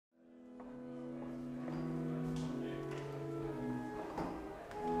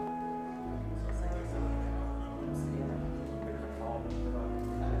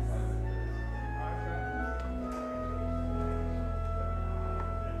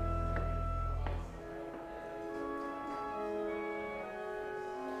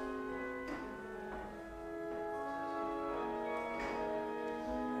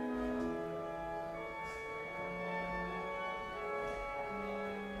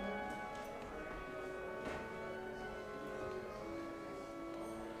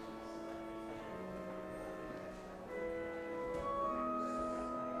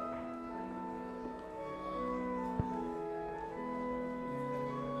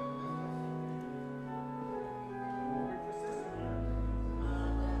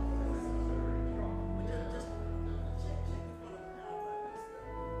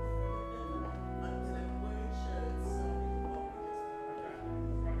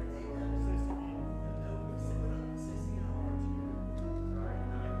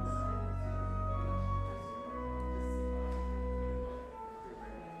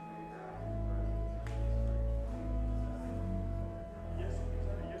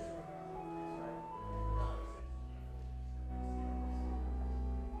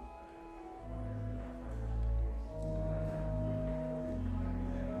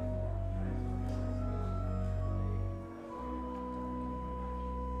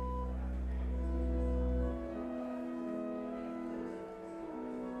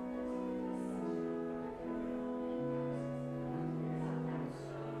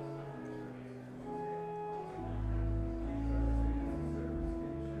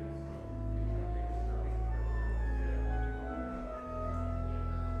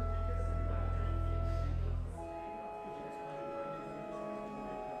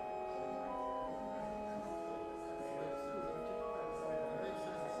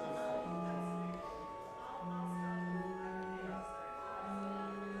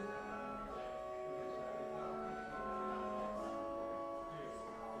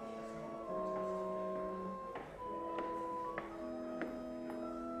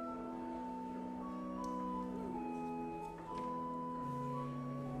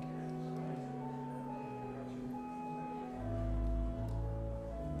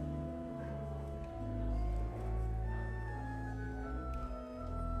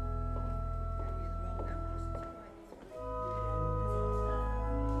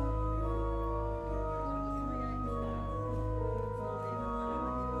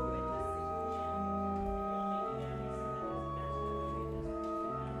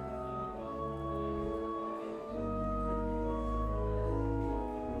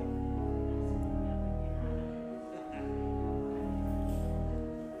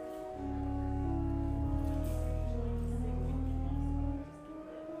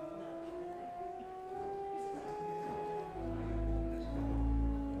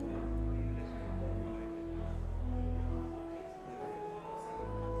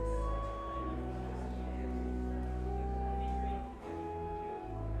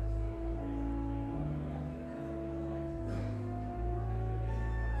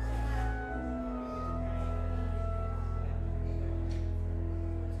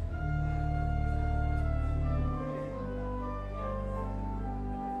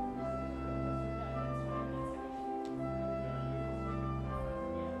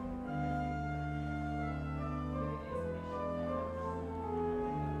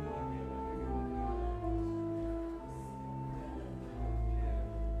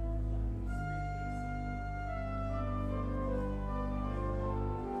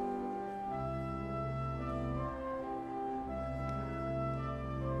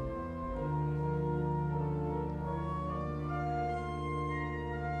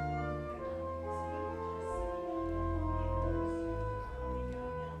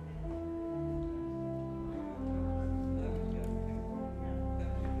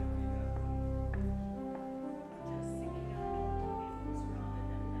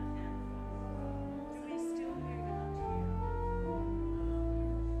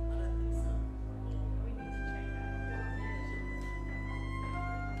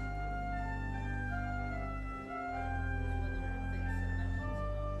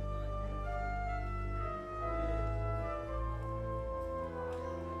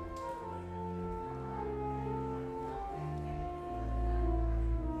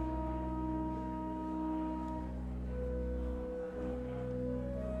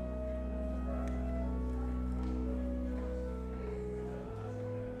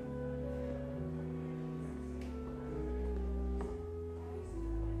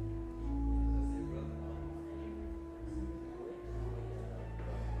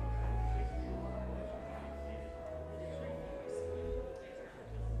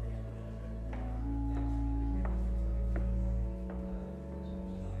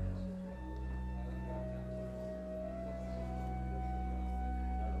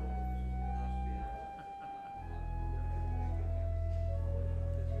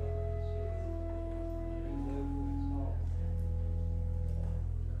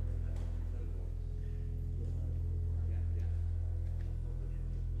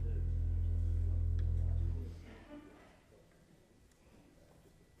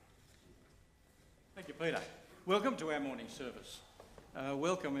Peter, welcome to our morning service.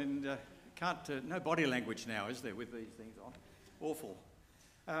 Welcome, and no body language now, is there, with these things on? Awful.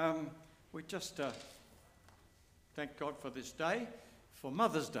 We just thank God for this day, for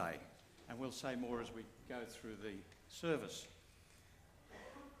Mother's Day, and we'll say more as we go through the service.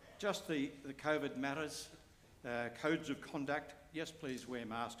 Just the COVID matters, codes of conduct. Yes, please wear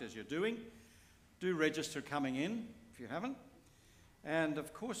masks as you're doing. Do register coming in if you haven't. And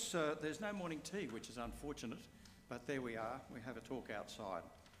of course, there's no morning tea, which is unfortunate, but there we are. We have a talk outside.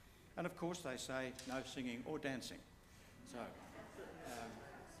 And of course, they say no singing or dancing. So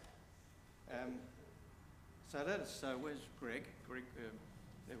that is, where's Greg? Greg,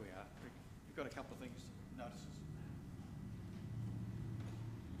 there we are. Greg, you've got a couple of things, notices.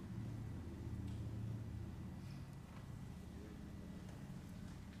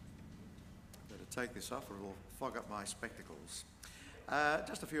 Better take this off or it'll fog up my spectacles.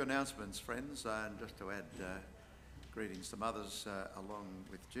 Just a few announcements, friends, and just to add greetings to mothers along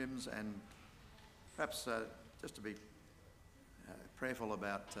with Jim's, and perhaps just to be prayerful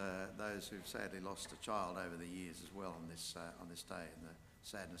about those who've sadly lost a child over the years as well on this day, and the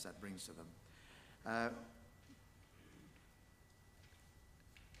sadness that brings to them.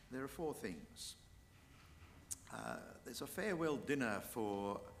 There are four things. There's a farewell dinner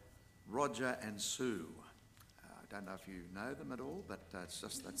for Roger and Sue. I don't know if you know them at all, but that's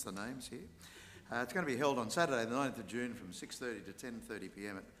the names here. It's going to be held on Saturday the 9th of June from 6:30 to 10:30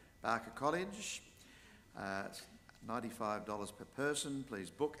 p.m. at Barker College. It's $95 per person. Please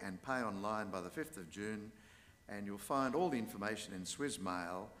book and pay online by the 5th of June, and you'll find all the information in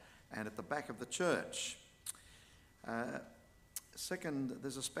Swissmail and at the back of the church. Second,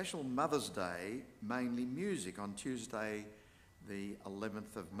 there's a special Mother's Day, mainly music, on Tuesday the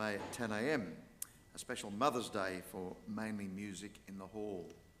 11th of May at 10 a.m. A special Mother's Day for mainly music in the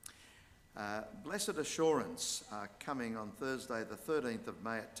hall. Blessed Assurance are coming on Thursday the 13th of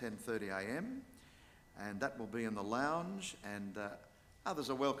May at 10:30 a.m. and that will be in the lounge, and others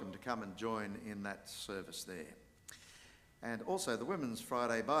are welcome to come and join in that service there. And also the Women's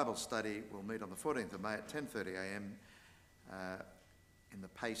Friday Bible Study will meet on the 14th of May at 10:30 a.m. In the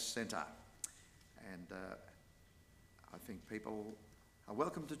Pace Centre, and I think people are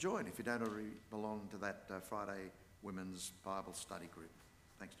welcome to join if you don't already belong to that Friday Women's Bible Study group.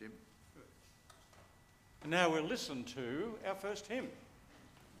 Thanks, Jim. Good. And now we'll listen to our first hymn.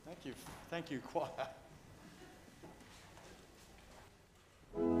 Thank you, choir.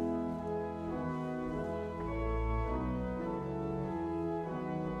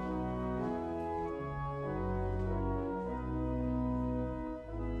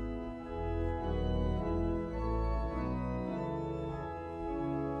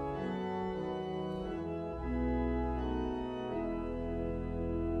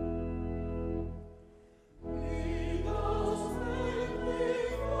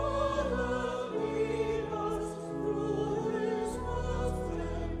 We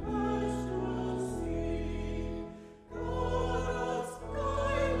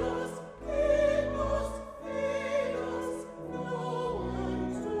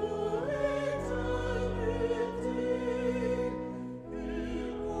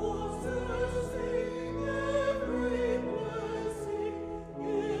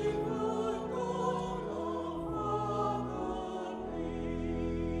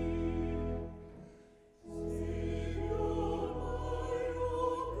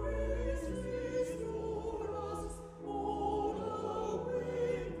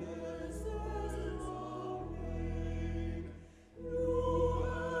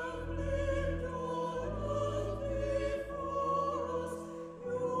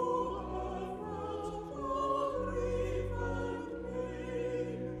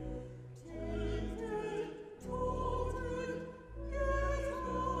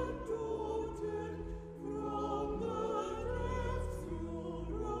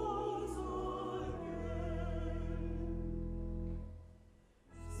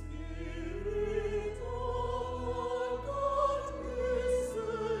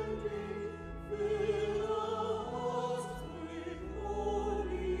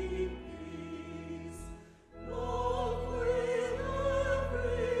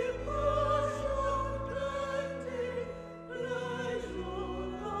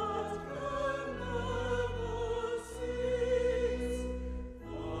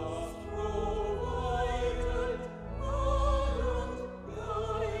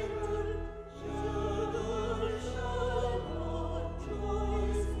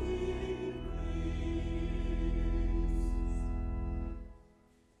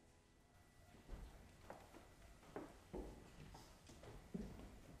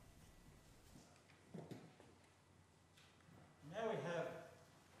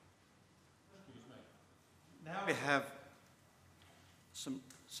I have some,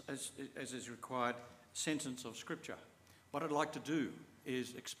 as is required, sentence of Scripture. What I'd like to do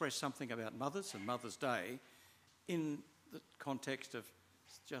is express something about mothers and Mother's Day in the context of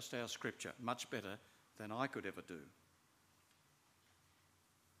just our Scripture, much better than I could ever do.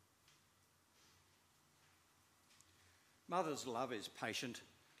 Mother's love is patient,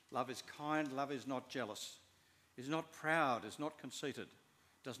 love is kind, love is not jealous, is not proud, is not conceited,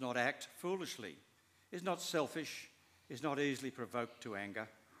 does not act foolishly, is not selfish, is not easily provoked to anger,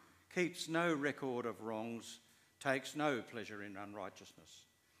 keeps no record of wrongs, takes no pleasure in unrighteousness,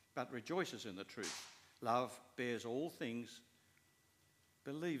 but rejoices in the truth. Love bears all things,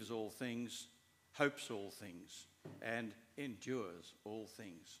 believes all things, hopes all things, and endures all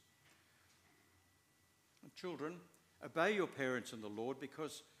things. And children, obey your parents in the Lord,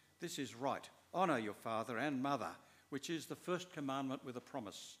 because this is right. Honour your father and mother, which is the first commandment with a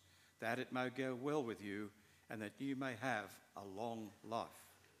promise, that it may go well with you and that you may have a long life.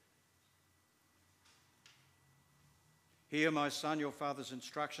 Hear, my son, your father's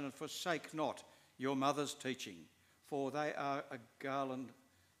instruction, and forsake not your mother's teaching, for they are a garland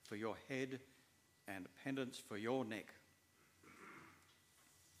for your head and pendants for your neck.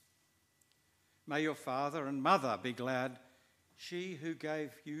 May your father and mother be glad. She who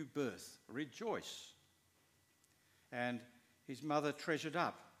gave you birth, rejoice. And his mother treasured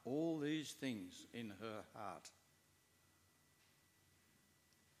up all these things in her heart.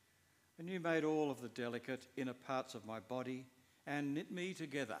 And you made all of the delicate inner parts of my body and knit me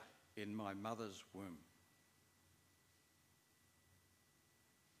together in my mother's womb.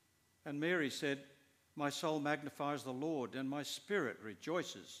 And Mary said, my soul magnifies the Lord, and my spirit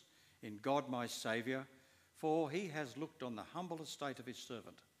rejoices in God my Saviour, for he has looked on the humble estate of his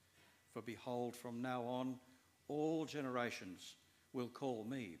servant. For behold, from now on, all generations will call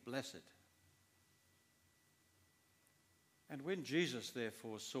me blessed. And when Jesus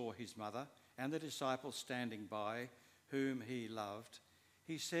therefore saw his mother and the disciples standing by, whom he loved,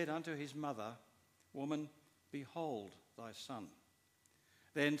 he said unto his mother, Woman, behold thy son.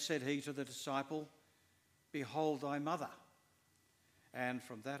 Then said he to the disciple, Behold thy mother. And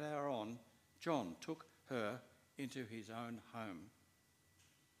from that hour on, John took her into his own home.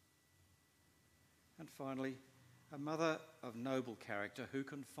 And finally, a mother of noble character who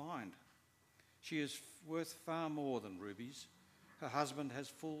can find? She is worth far more than rubies. Her husband has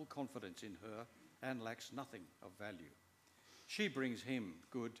full confidence in her and lacks nothing of value. She brings him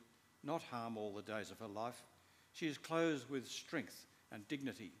good, not harm, all the days of her life. She is clothed with strength and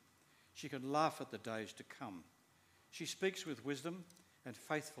dignity. She can laugh at the days to come. She speaks with wisdom, and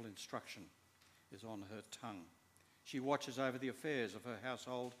faithful instruction is on her tongue. She watches over the affairs of her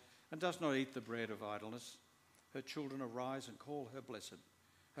household and does not eat the bread of idleness. Her children arise and call her blessed.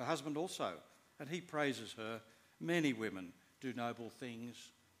 Her husband also, and he praises her. Many women do noble things,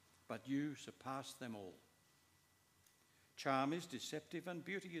 but you surpass them all. Charm is deceptive and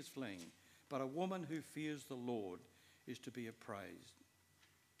beauty is fleeing, but a woman who fears the Lord is to be appraised.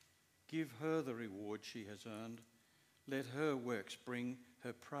 Give her the reward she has earned. Let her works bring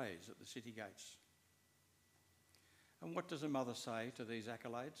her praise at the city gates. And what does a mother say to these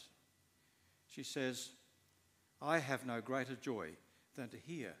accolades? She says, I have no greater joy than to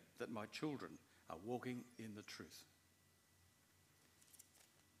hear that my children are walking in the truth.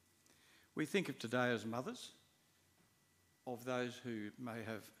 We think of today as mothers, of those who may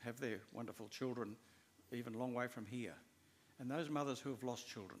have their wonderful children even a long way from here, and those mothers who have lost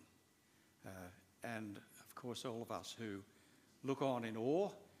children, and of course all of us who look on in awe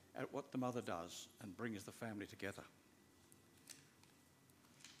at what the mother does and brings the family together.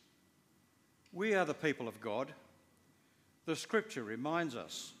 We are the people of God. The Scripture reminds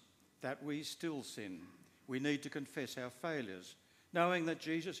us that we still sin. We need to confess our failures, knowing that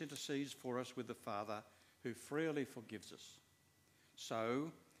Jesus intercedes for us with the Father, who freely forgives us.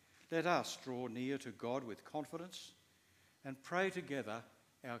 So, let us draw near to God with confidence and pray together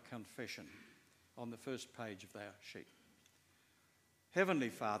our confession on the first page of our sheet. Heavenly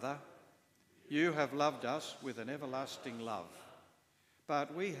Father, you have loved us with an everlasting love,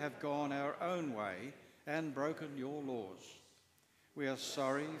 but we have gone our own way and broken your laws. We are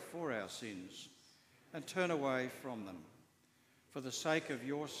sorry for our sins and turn away from them. For the sake of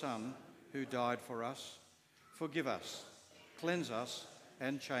your Son, who died for us, forgive us, cleanse us,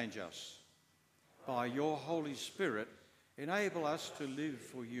 and change us. By your Holy Spirit, enable us to live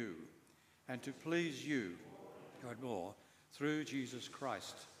for you and to please you, God, more, through Jesus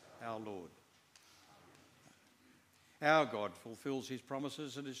Christ, our Lord. Our God fulfills his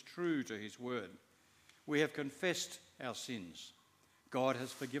promises and is true to his word. We have confessed our sins. God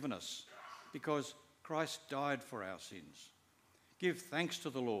has forgiven us because Christ died for our sins. Give thanks to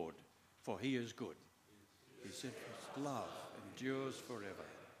the Lord, for he is good. His love endures forever.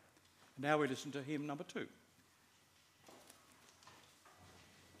 Now we listen to hymn number 2.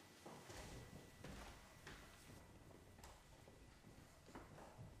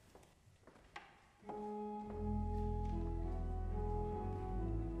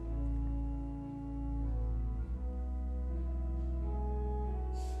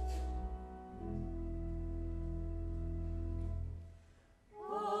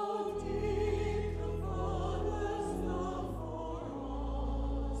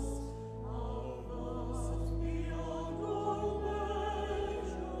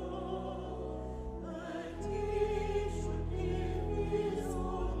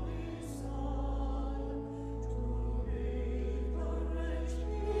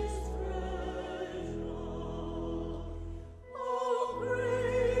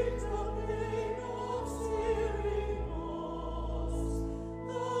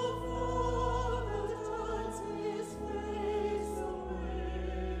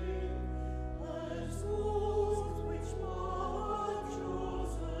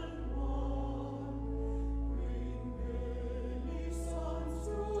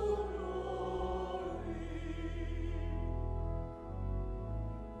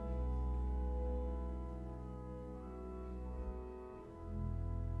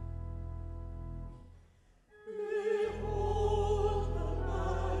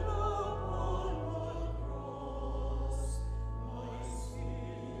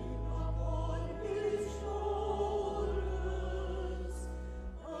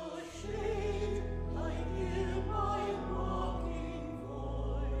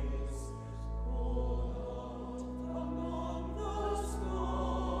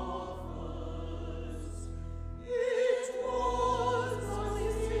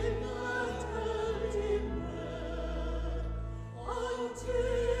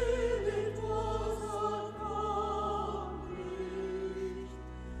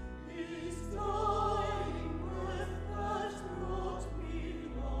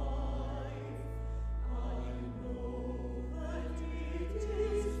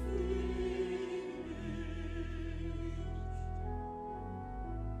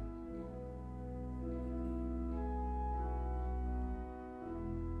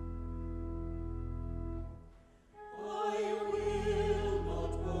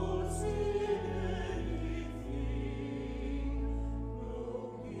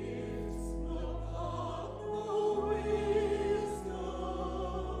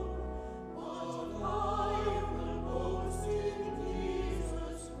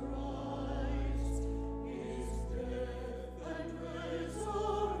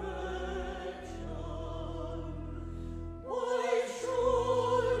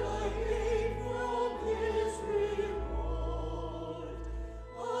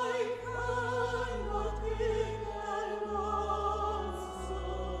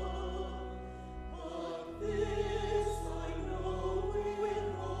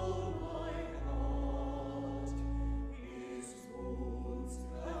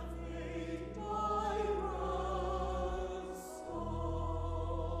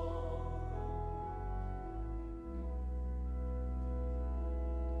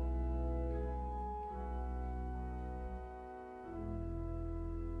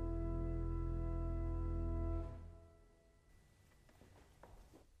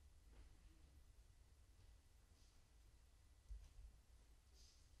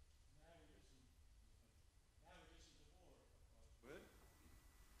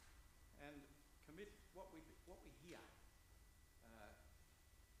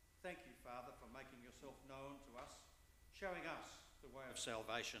 Thank you, Father, for making yourself known to us, showing us the way of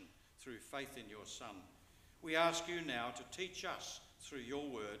salvation through faith in your Son. We ask you now to teach us through your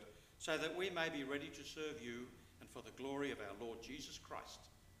word so that we may be ready to serve you and for the glory of our Lord Jesus Christ.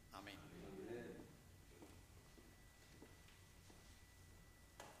 Amen. Amen.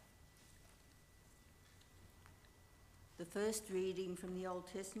 The first reading from the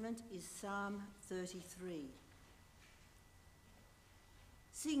Old Testament is Psalm 33.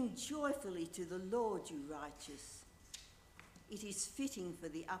 Sing joyfully to the Lord, you righteous. It is fitting for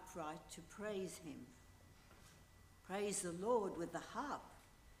the upright to praise him. Praise the Lord with the harp.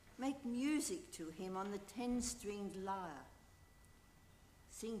 Make music to him on the 10-stringed lyre.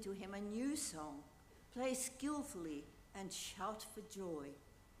 Sing to him a new song. Play skillfully and shout for joy.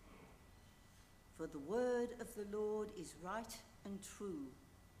 For the word of the Lord is right and true.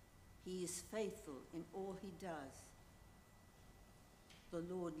 He is faithful in all he does.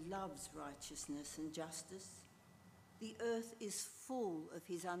 The Lord loves righteousness and justice. The earth is full of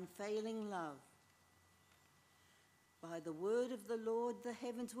his unfailing love. By the word of the Lord the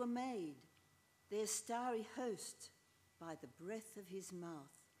heavens were made, their starry host by the breath of his mouth.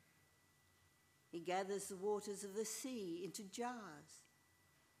 He gathers the waters of the sea into jars.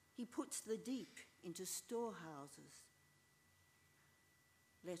 He puts the deep into storehouses.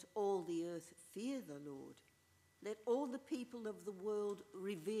 Let all the earth fear the Lord. Let all the people of the world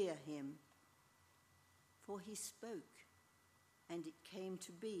revere him. For he spoke, and it came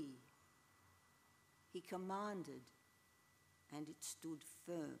to be. He commanded, and it stood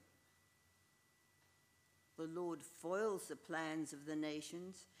firm. The Lord foils the plans of the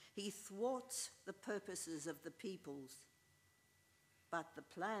nations. He thwarts the purposes of the peoples. But the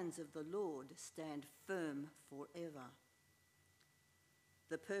plans of the Lord stand firm forever.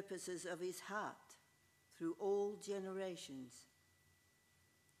 The purposes of his heart through all generations.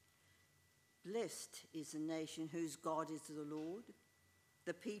 Blessed is the nation whose God is the Lord,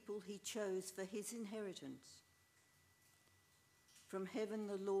 the people he chose for his inheritance. From heaven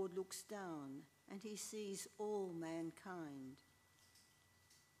the Lord looks down, and he sees all mankind.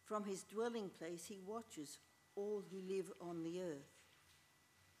 From his dwelling place he watches all who live on the earth.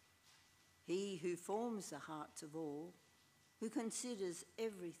 He who forms the hearts of all, who considers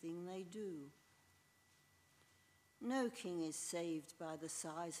everything they do. No king is saved by the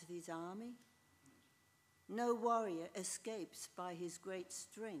size of his army. No warrior escapes by his great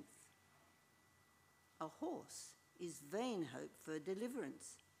strength. A horse is vain hope for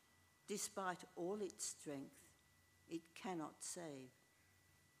deliverance. Despite all its strength, it cannot save.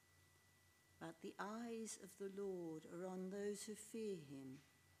 But the eyes of the Lord are on those who fear him,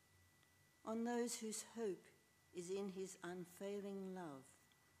 on those whose hope is in his unfailing love,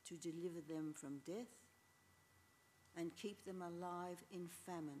 to deliver them from death and keep them alive in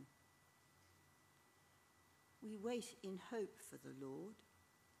famine. We wait in hope for the Lord.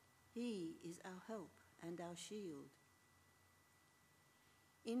 He is our help and our shield.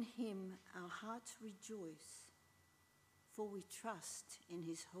 In him our hearts rejoice, for we trust in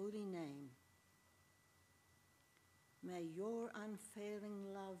his holy name. May your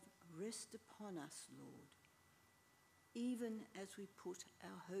unfailing love rest upon us, Lord, even as we put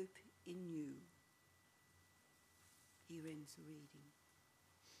our hope in you. Here ends the reading.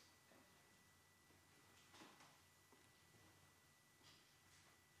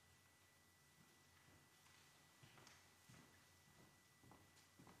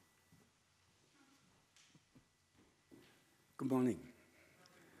 Good morning.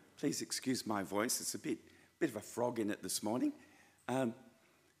 Please excuse my voice. It's a bit of a frog in it this morning.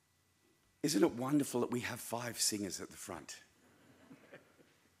 Isn't it wonderful that we have 5 singers at the front?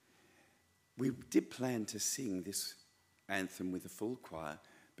 We did plan to sing this anthem with a full choir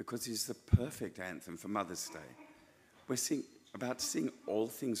because it's the perfect anthem for Mother's Day. We're about to sing All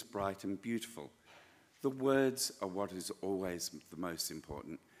Things Bright and Beautiful. The words are what is always the most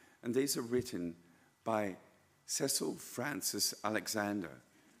important, and these are written by Cecil Francis Alexander,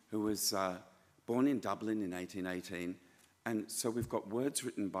 who was born in Dublin in 1818. And so we've got words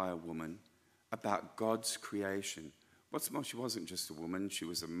written by a woman about God's creation. What's more, she wasn't just a woman, she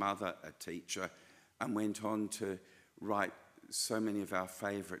was a mother, a teacher, and went on to write so many of our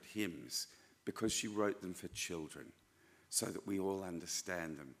favourite hymns because she wrote them for children so that we all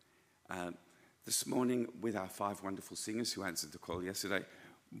understand them. This morning, with our 5 wonderful singers who answered the call yesterday,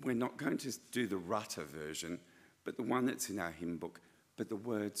 we're not going to do the Rutter version, but the one that's in our hymn book, but the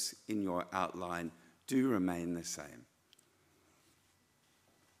words in your outline do remain the same.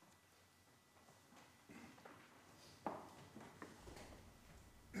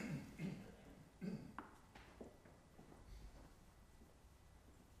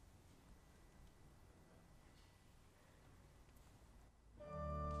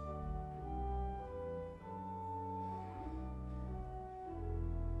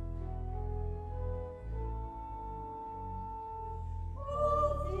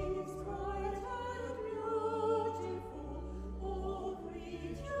 All things bright and beautiful.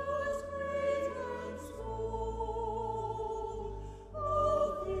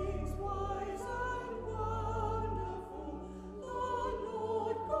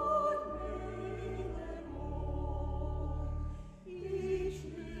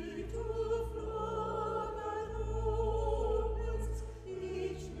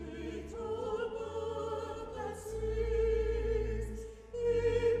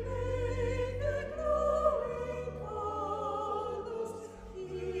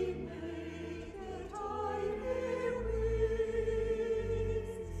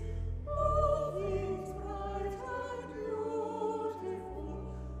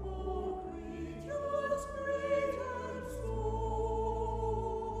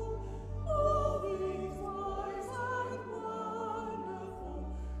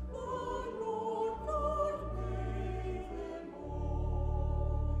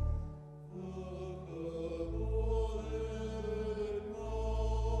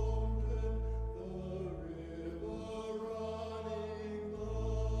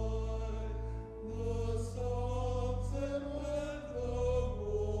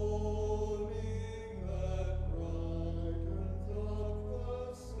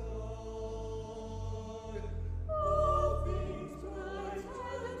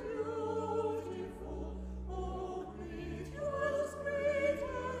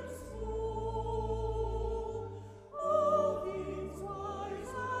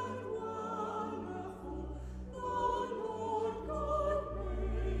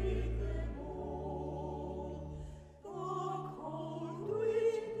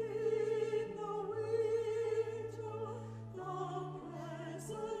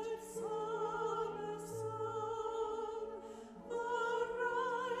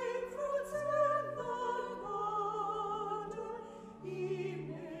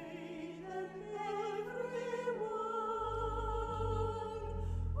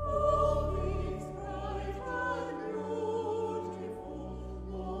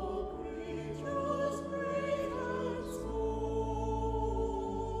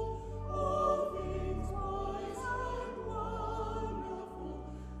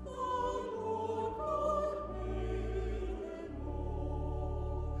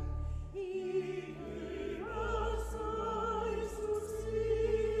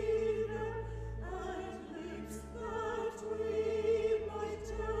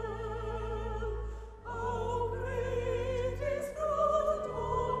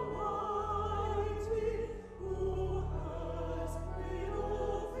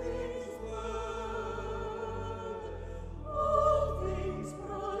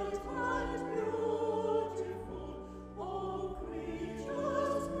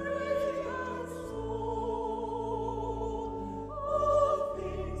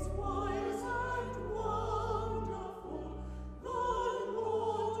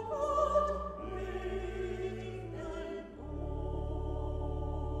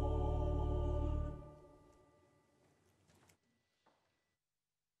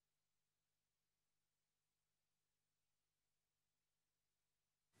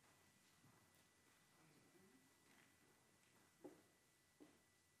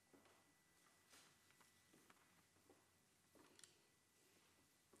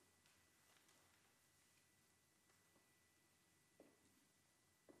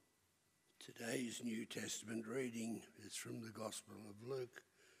 Today's New Testament reading is from the Gospel of Luke,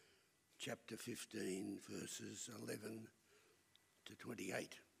 chapter 15, verses 11 to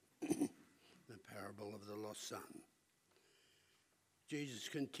 28, the parable of the lost son. Jesus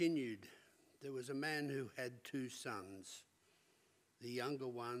continued, "There was a man who had 2 sons. The younger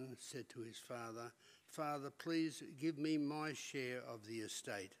one said to his father, 'Father, please give me my share of the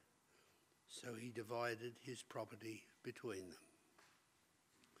estate.' So he divided his property between them.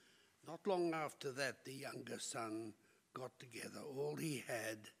 Not long after that, the younger son got together all he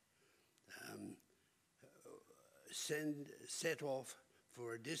had, set off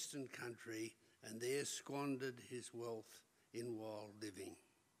for a distant country, and there squandered his wealth in wild living.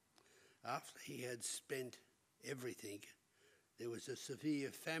 After he had spent everything, there was a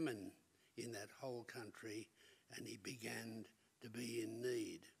severe famine in that whole country, and he began to be in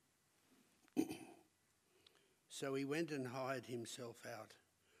need. So he went and hired himself out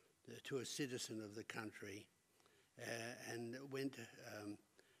to a citizen of the country,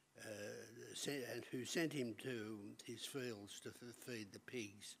 who sent him to his fields to feed the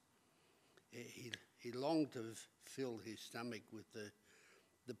pigs. He longed to fill his stomach with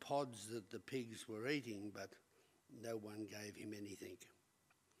the pods that the pigs were eating, but no one gave him anything.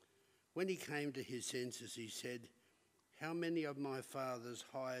 When he came to his senses, he said, 'How many of my father's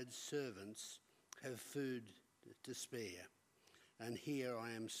hired servants have food to spare? And here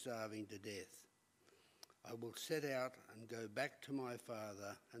I am starving to death. I will set out and go back to my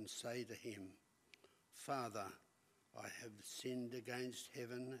father and say to him, Father, I have sinned against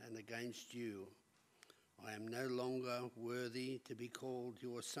heaven and against you. I am no longer worthy to be called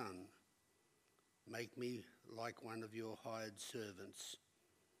your son. Make me like one of your hired servants.'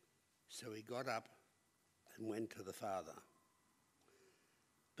 So he got up and went to the father.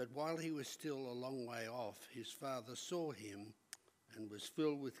 But while he was still a long way off, his father saw him and was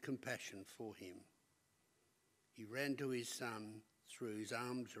filled with compassion for him. He ran to his son, threw his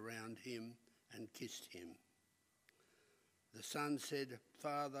arms around him, and kissed him. The son said,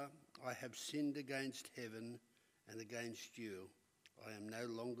 'Father, I have sinned against heaven and against you. I am no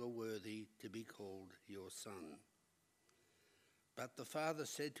longer worthy to be called your son.' But the father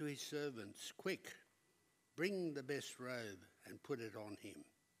said to his servants, 'Quick, bring the best robe and put it on him.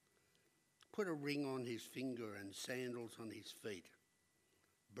 Put a ring on his finger and sandals on his feet.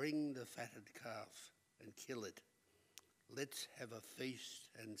 Bring the fatted calf and kill it. Let's have a feast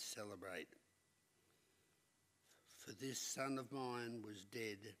and celebrate. For this son of mine was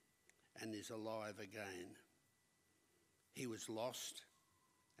dead and is alive again. He was lost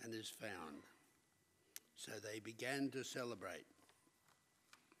and is found.' So they began to celebrate.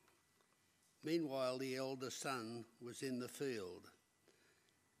 Meanwhile, the elder son was in the field.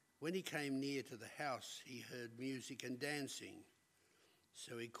 When he came near to the house, he heard music and dancing.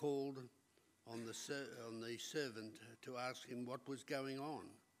 So he called on the servant to ask him what was going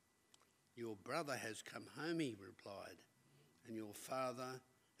on. 'Your brother has come home,' he replied, 'and your father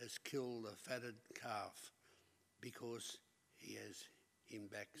has killed a fatted calf because he has him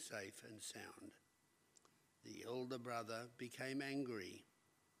back safe and sound.' The elder brother became angry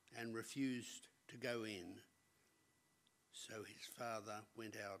and refused to go in. So his father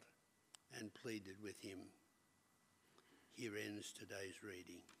went out and pleaded with him." Here ends today's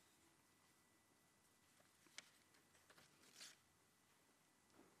reading.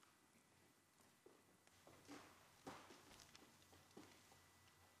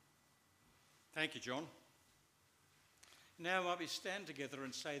 Thank you, John. Now might we stand together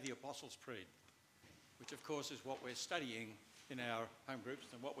and say the Apostles' Creed, which of course is what we're studying in our home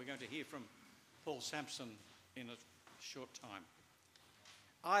groups and what we're going to hear from Paul Sampson in a short time.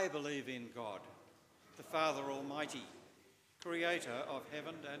 I believe in God, the Father Almighty, creator of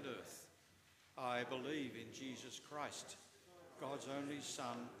heaven and earth. I believe in Jesus Christ, God's only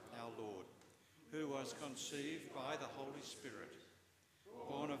Son, our Lord, who was conceived by the Holy Spirit,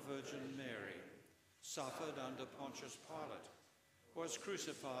 born of Virgin Mary, suffered under Pontius Pilate, was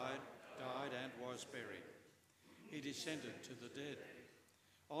crucified, died and was buried. He descended to the dead.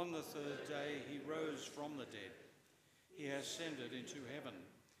 On the third day he rose from the dead. He ascended into heaven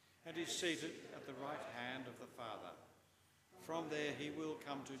and is seated at the right hand of the Father. From there he will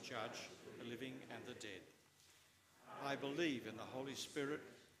come to judge the living and the dead. I believe in the Holy Spirit,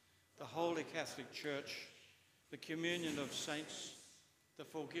 the Holy Catholic Church, the communion of saints, the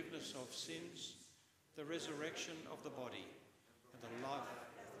forgiveness of sins, the resurrection of the body, and the life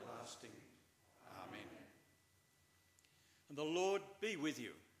everlasting. Amen. And the Lord be with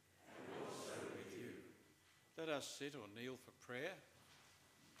you. And also with you. Let us sit or kneel for prayer.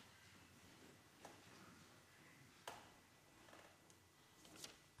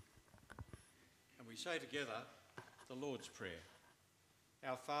 say together the Lord's Prayer.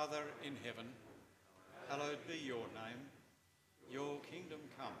 Our Father in heaven, hallowed be your name. Your kingdom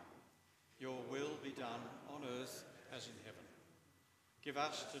come. Your will be done on earth as in heaven. Give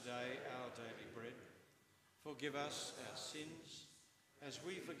us today our daily bread. Forgive us our sins as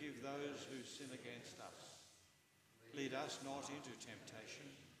we forgive those who sin against us. Lead us not into temptation,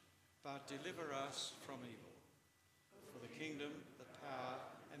 but deliver us from evil. For the kingdom, the power,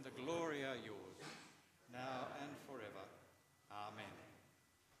 and the glory are yours, now and forever. Amen.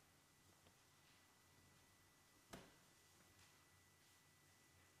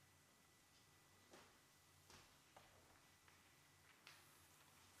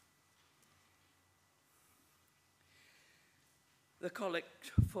 The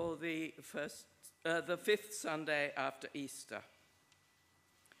collect for the fifth Sunday after Easter.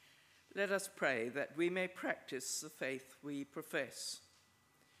 Let us pray that we may practice the faith we profess.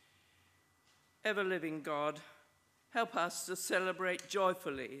 Ever-living God, help us to celebrate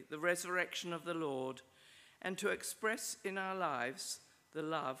joyfully the resurrection of the Lord and to express in our lives the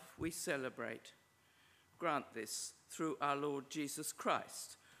love we celebrate. Grant this through our Lord Jesus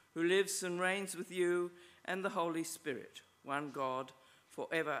Christ, who lives and reigns with you and the Holy Spirit, one God,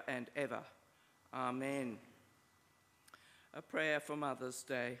 forever and ever. Amen. A prayer for Mother's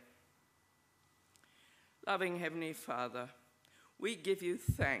Day. Loving Heavenly Father, we give you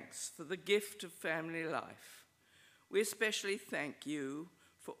thanks for the gift of family life. We especially thank you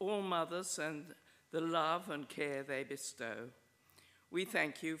for all mothers and the love and care they bestow. We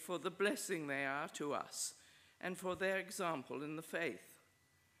thank you for the blessing they are to us and for their example in the faith.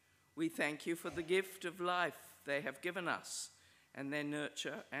 We thank you for the gift of life they have given us and their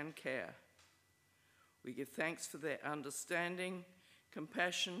nurture and care. We give thanks for their understanding,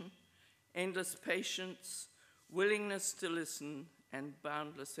 compassion, endless patience, willingness to listen, and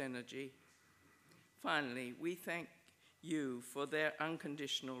boundless energy. Finally, we thank you for their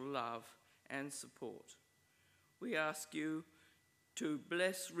unconditional love and support. We ask you to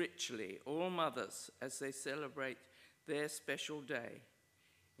bless richly all mothers as they celebrate their special day.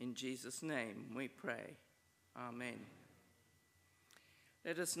 In Jesus' name we pray. Amen.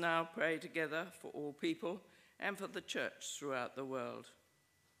 Let us now pray together for all people and for the church throughout the world.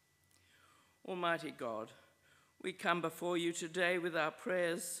 Almighty God, we come before you today with our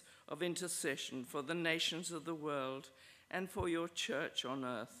prayers of intercession for the nations of the world and for your church on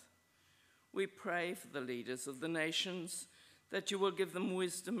earth. We pray for the leaders of the nations that you will give them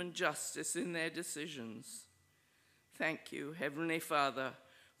wisdom and justice in their decisions. Thank you, Heavenly Father,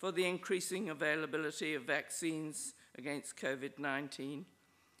 for the increasing availability of vaccines against COVID-19,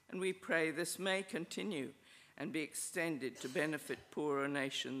 and we pray this may continue and be extended to benefit poorer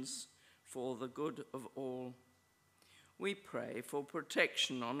nations for the good of all. We pray for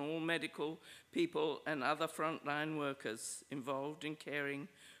protection on all medical people and other frontline workers involved in caring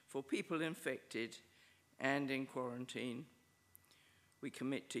for people infected and in quarantine. We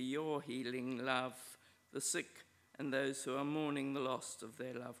commit to your healing love the sick and those who are mourning the loss of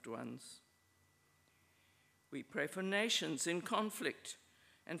their loved ones. We pray for nations in conflict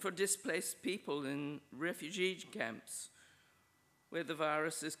and for displaced people in refugee camps where the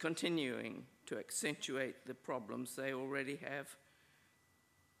virus is continuing to accentuate the problems they already have.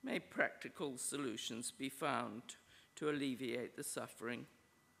 May practical solutions be found to alleviate the suffering.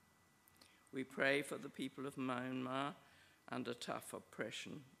 We pray for the people of Myanmar under tough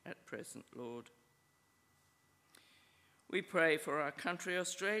oppression at present, Lord. We pray for our country,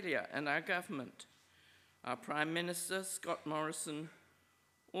 Australia, and our government, our Prime Minister, Scott Morrison,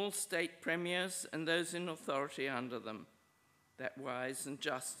 all state premiers and those in authority under them, that wise and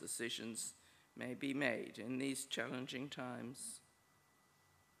just decisions may be made in these challenging times.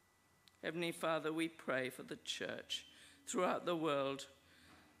 Heavenly Father, we pray for the church throughout the world,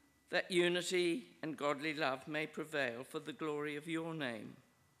 that unity and godly love may prevail for the glory of your name.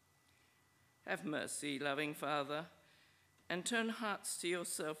 Have mercy, loving Father, and turn hearts to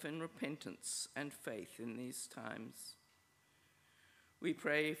yourself in repentance and faith in these times. We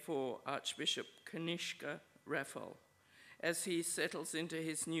pray for Archbishop Kanishka Raphael as he settles into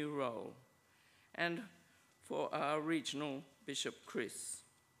his new role, and for our regional Bishop Chris.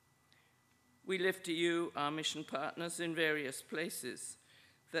 We lift to you our mission partners in various places,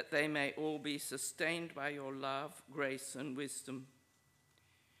 that they may all be sustained by your love, grace, and wisdom.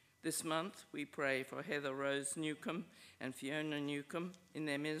 This month, we pray for Heather Rose Newcomb and Fiona Newcomb in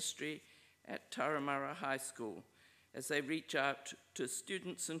their ministry at Turramurra High School as they reach out to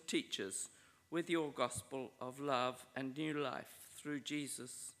students and teachers with your gospel of love and new life through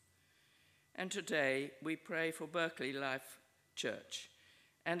Jesus. And today, we pray for Berkeley Life Church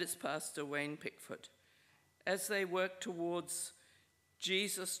and its pastor, Wayne Pickford, as they work towards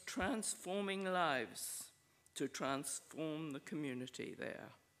Jesus transforming lives to transform the community there.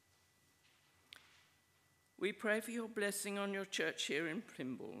 We pray for your blessing on your church here in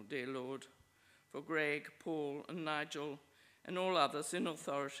Plimble, dear Lord, for Greg, Paul, and Nigel, and all others in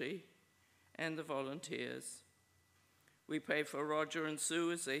authority, and the volunteers. We pray for Roger and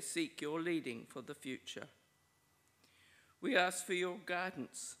Sue as they seek your leading for the future. We ask for your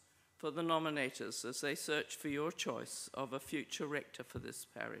guidance for the nominators as they search for your choice of a future rector for this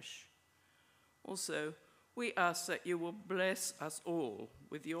parish. Also, we ask that you will bless us all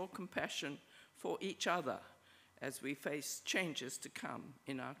with your compassion for each other as we face changes to come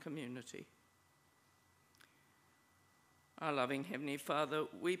in our community. Our loving Heavenly Father,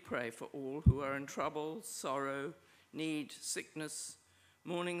 we pray for all who are in trouble, sorrow, need, sickness,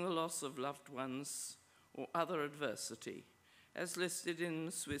 mourning the loss of loved ones, or other adversity, as listed in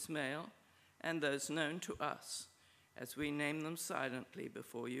the Swiss Mail, and those known to us, as we name them silently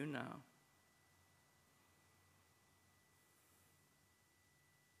before you now.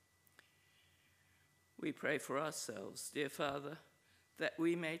 We pray for ourselves, dear Father, that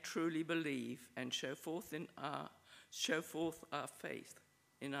we may truly believe and show forth our faith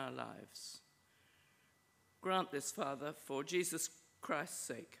in our lives. Grant this, Father, for Jesus Christ's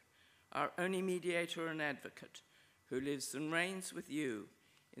sake, our only mediator and advocate, who lives and reigns with you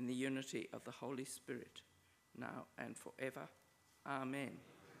in the unity of the Holy Spirit, now and forever. Amen.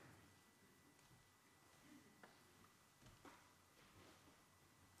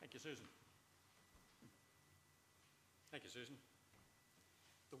 Thank you, Susan. Thank you, Susan.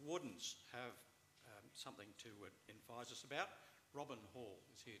 The Wardens have something to advise us about. Robin Hall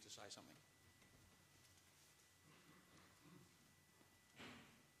is here to say something.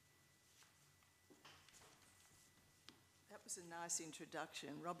 That was a nice introduction.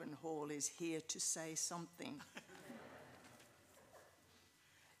 Robin Hall is here to say something.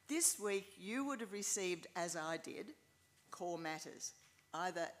 This week you would have received, as I did, Core Matters,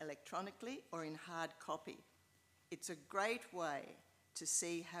 either electronically or in hard copy. It's a great way to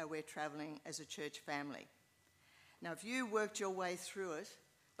see how we're travelling as a church family. Now, if you worked your way through it,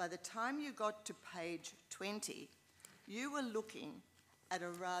 by the time you got to page 20, you were looking at a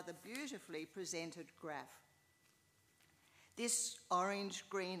rather beautifully presented graph. This orange,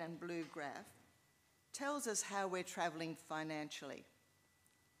 green, and blue graph tells us how we're travelling financially.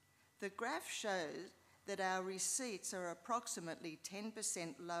 The graph shows that our receipts are approximately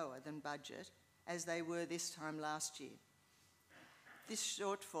 10% lower than budget, as they were this time last year. This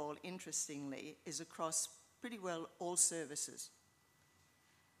shortfall, interestingly, is across pretty well all services.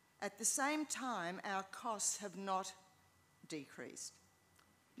 At the same time, our costs have not decreased,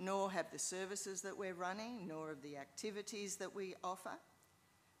 nor have the services that we're running, nor have the activities that we offer.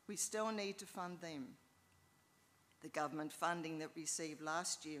 We still need to fund them. The government funding that we received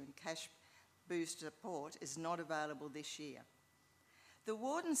last year in cash boost support is not available this year. The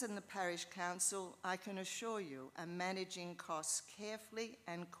Wardens and the Parish Council, I can assure you, are managing costs carefully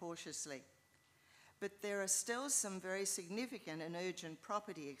and cautiously. But there are still some very significant and urgent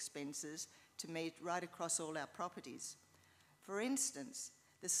property expenses to meet right across all our properties. For instance,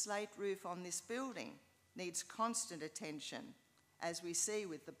 the slate roof on this building needs constant attention, as we see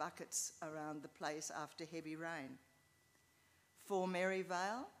with the buckets around the place after heavy rain. 4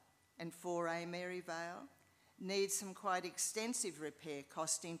 Maryvale and 4A Maryvale need some quite extensive repair,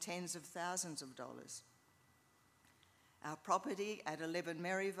 costing tens of thousands of dollars. Our property at 11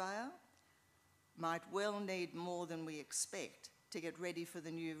 Maryvale might well need more than we expect to get ready for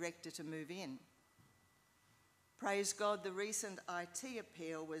the new rector to move in. Praise God, the recent IT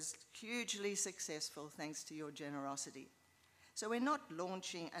appeal was hugely successful thanks to your generosity. So we're not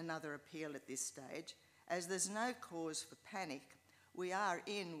launching another appeal at this stage, as there's no cause for panic. We are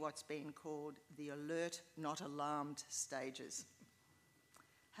in what's been called the alert, not alarmed stages.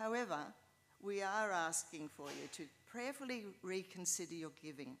 However, we are asking for you to prayerfully reconsider your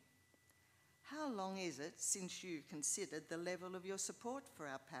giving. How long is it since you considered the level of your support for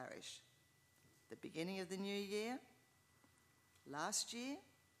our parish? The beginning of the new year? Last year?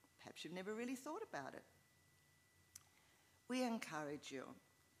 Perhaps you've never really thought about it. We encourage you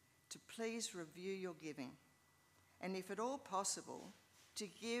to please review your giving, and if at all possible, to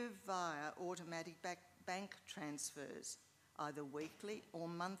give via automatic bank transfers, either weekly or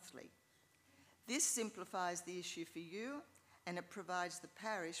monthly. This simplifies the issue for you, and it provides the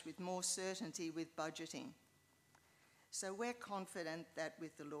parish with more certainty with budgeting. So we're confident that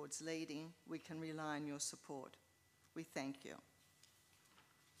with the Lord's leading, we can rely on your support. We thank you.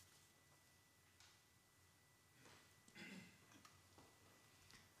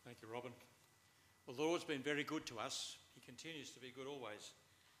 Thank you, Robin. Well, the Lord's been very good to us. He continues to be good always.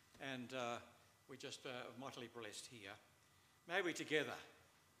 And we're just mightily blessed here. May we together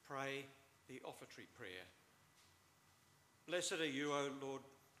pray the offertory prayer. Blessed are you, O Lord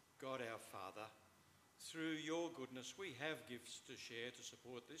God our Father. Through your goodness we have gifts to share to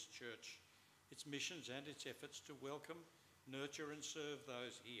support this church, its missions and its efforts to welcome, nurture and serve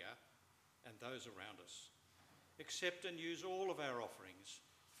those here and those around us. Accept and use all of our offerings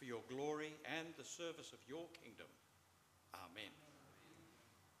for your glory and the service of your kingdom. Amen.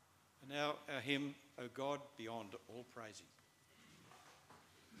 And now our hymn, O God beyond all praising.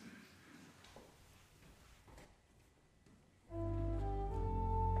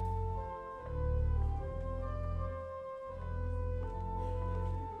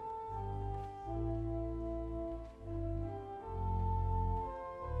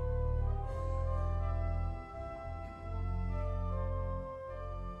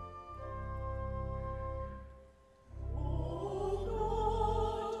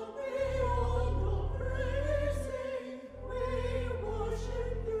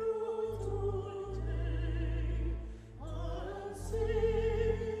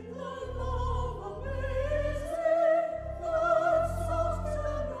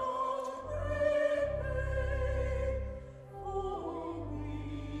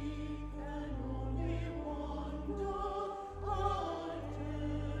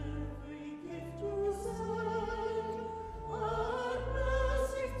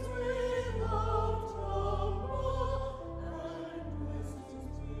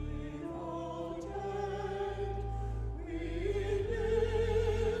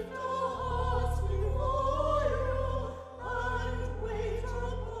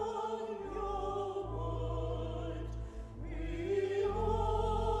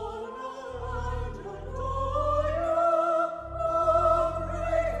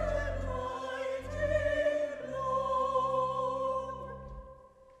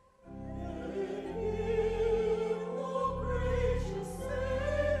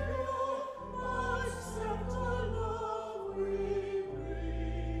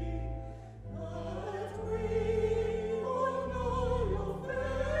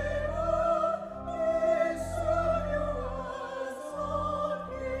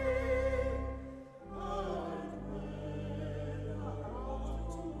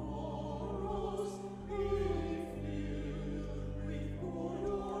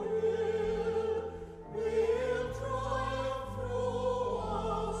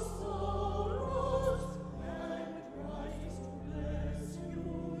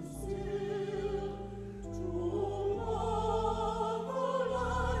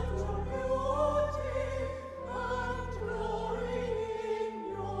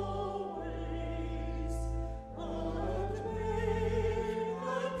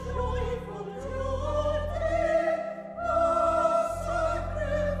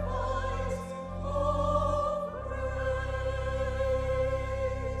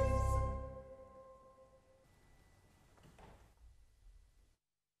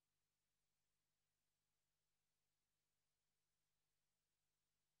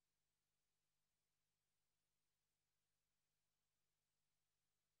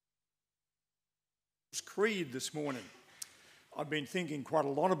 Creed this morning. I've been thinking quite a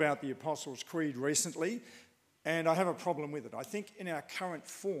lot about the Apostles' Creed recently, and I have a problem with it. I think in our current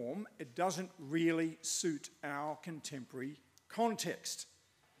form, it doesn't really suit our contemporary context.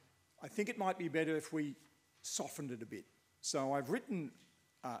 I think it might be better if we softened it a bit. So I've written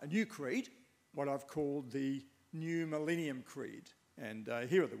a new creed, what I've called the New Millennium Creed, and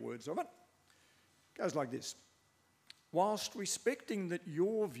here are the words of it. It goes like this. Whilst respecting that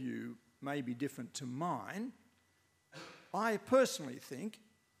your view may be different to mine, I personally think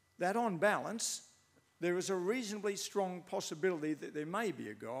that on balance, there is a reasonably strong possibility that there may be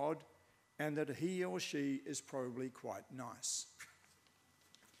a God and that he or she is probably quite nice.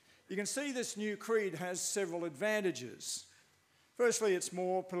 You can see this new creed has several advantages. Firstly, it's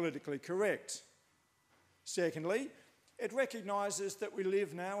more politically correct. Secondly, it recognises that we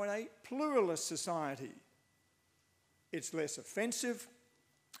live now in a pluralist society. It's less offensive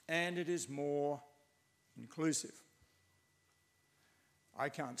and it is more inclusive. I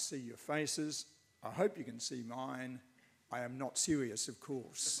can't see your faces. I hope you can see mine. I am not serious, of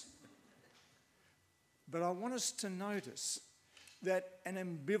course. But I want us to notice that an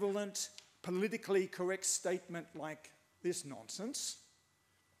ambivalent, politically correct statement like this nonsense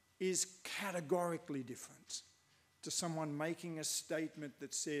is categorically different to someone making a statement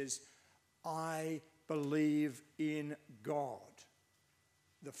that says, I believe in God,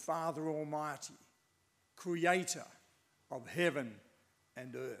 the Father Almighty, creator of heaven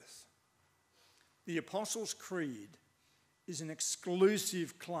and earth. The Apostles' Creed is an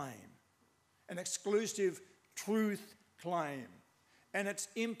exclusive claim, an exclusive truth claim, and its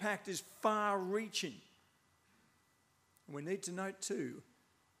impact is far-reaching. We need to note too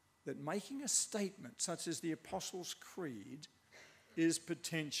that making a statement such as the Apostles' Creed is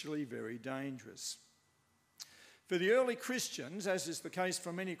potentially very dangerous. For the early Christians, as is the case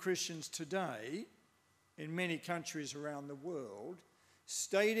for many Christians today in many countries around the world,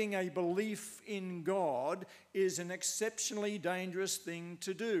 stating a belief in God is an exceptionally dangerous thing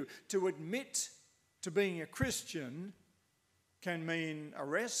to do. To admit to being a Christian can mean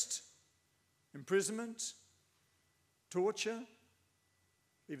arrest, imprisonment, torture,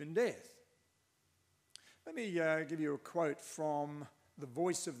 even death. Let me give you a quote from the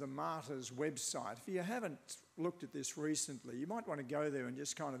Voice of the Martyrs website. If you haven't looked at this recently, you might want to go there and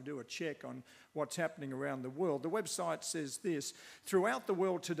just kind of do a check on what's happening around the world. The website says this: throughout the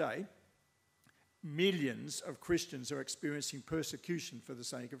world today, millions of Christians are experiencing persecution for the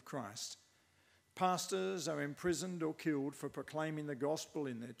sake of Christ. Pastors are imprisoned or killed for proclaiming the gospel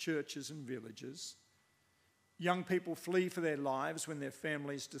in their churches and villages. Young people flee for their lives when their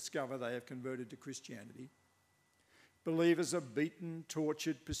families discover they have converted to Christianity. Believers are beaten,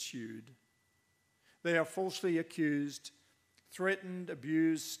 tortured, pursued. They are falsely accused, threatened,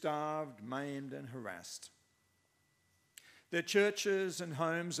 abused, starved, maimed, and harassed. Their churches and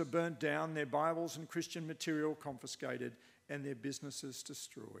homes are burnt down, their Bibles and Christian material confiscated, and their businesses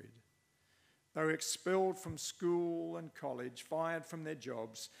destroyed. They were expelled from school and college, fired from their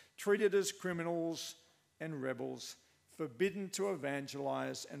jobs, treated as criminals and rebels, forbidden to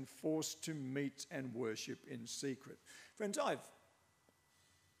evangelize, and forced to meet and worship in secret. Friends, I've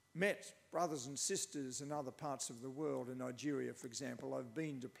met brothers and sisters in other parts of the world. In Nigeria, for example, I've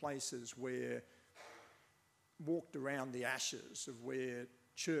been to places where, walked around the ashes of where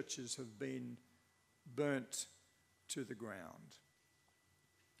churches have been burnt to the ground.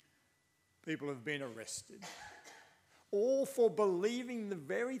 People have been arrested, all for believing the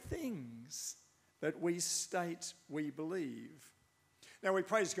very things that we state we believe. Now, we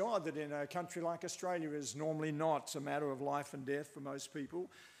praise God that in a country like Australia it is normally not a matter of life and death for most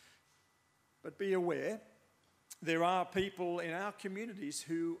people. But be aware, there are people in our communities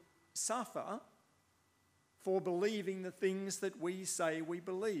who suffer for believing the things that we say we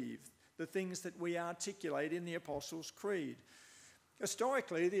believe, the things that we articulate in the Apostles' Creed.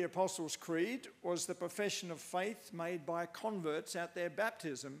 Historically, the Apostles' Creed was the profession of faith made by converts at their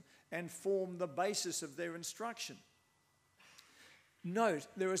baptism and formed the basis of their instruction. Note,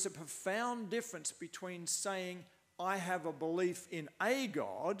 there is a profound difference between saying, I have a belief in a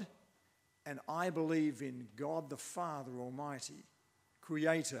God, and I believe in God the Father Almighty,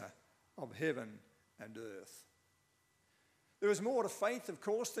 creator of heaven and earth. There is more to faith, of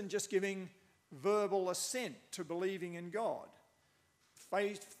course, than just giving verbal assent to believing in God.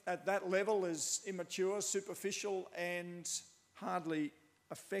 Faith at that level is immature, superficial, and hardly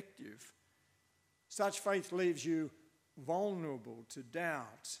effective. Such faith leaves you vulnerable to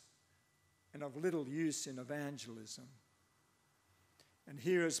doubt and of little use in evangelism. And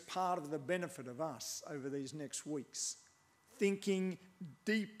here is part of the benefit of us over these next weeks, thinking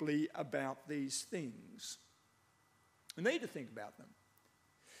deeply about these things. We need to think about them.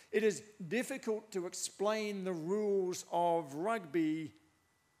 It is difficult to explain the rules of rugby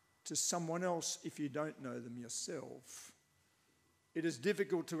to someone else if you don't know them yourself. It is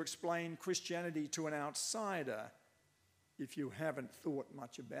difficult to explain Christianity to an outsider if you haven't thought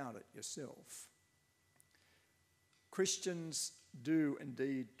much about it yourself. Christians do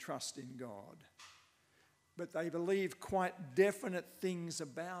indeed trust in God, but they believe quite definite things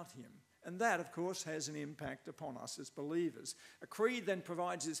about him. And that, of course, has an impact upon us as believers. A creed then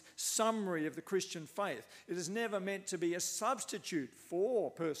provides this summary of the Christian faith. It is never meant to be a substitute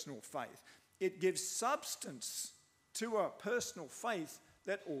for personal faith. It gives substance to a personal faith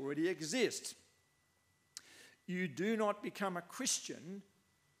that already exists. You do not become a Christian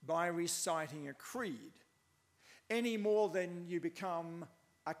by reciting a creed, any more than you become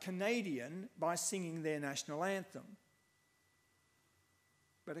a Canadian by singing their national anthem.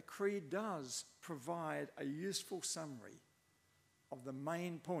 But a creed does provide a useful summary of the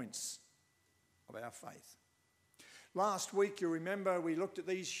main points of our faith. Last week, you remember, we looked at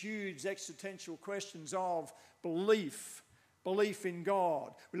these huge existential questions of belief in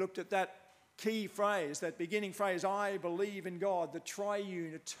God. We looked at that key phrase, that beginning phrase, I believe in God, the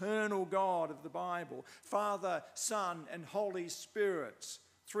triune, eternal God of the Bible, Father, Son, and Holy Spirit,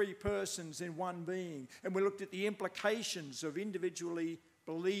 three persons in one being. And we looked at the implications of individually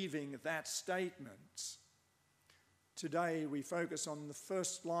believing that statement. today we focus on the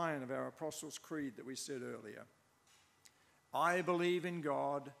first line of our Apostles' Creed that we said earlier. I believe in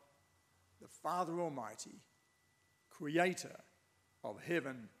God, the Father Almighty, creator of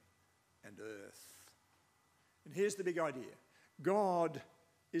heaven and earth. And here's the big idea. God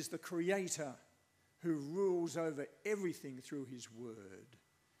is the creator who rules over everything through his word.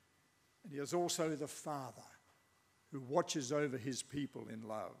 And he is also the Father who watches over his people in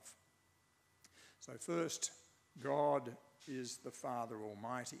love. So first, God is the Father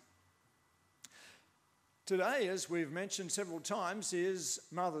Almighty. Today, as we've mentioned several times, is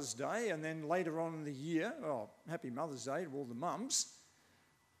Mother's Day, and then later on in the year, happy Mother's Day to all the mums.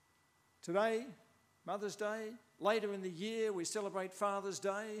 Today, Mother's Day. Later in the year, we celebrate Father's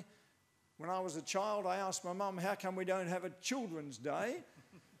Day. When I was a child, I asked my mum, how come we don't have a Children's Day?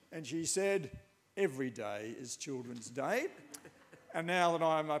 And she said, every day is Children's Day. And now that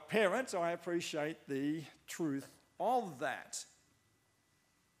I'm a parent, I appreciate the truth of that.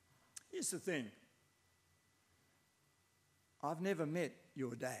 Here's the thing. I've never met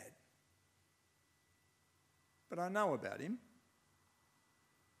your dad, but I know about him.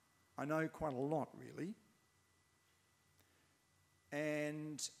 I know quite a lot, really.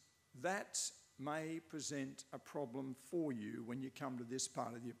 And that may present a problem for you when you come to this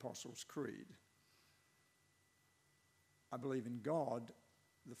part of the Apostles' Creed. I believe in God,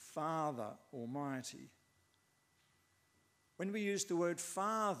 the Father Almighty. When we use the word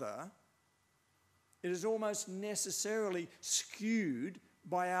Father, it is almost necessarily skewed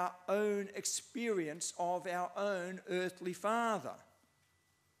by our own experience of our own earthly father.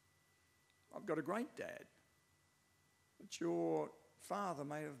 I've got a great dad, but your father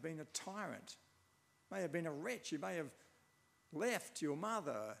may have been a tyrant, may have been a wretch. He may have left your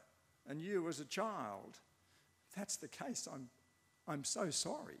mother and you as a child. If that's the case, I'm so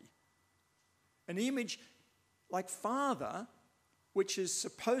sorry. An image like father, which is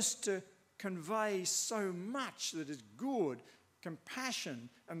supposed to convey so much that is good, compassion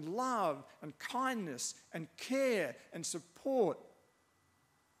and love and kindness and care and support,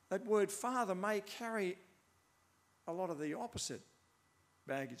 that word father may carry a lot of the opposite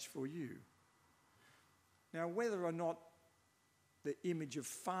baggage for you. Now, whether or not the image of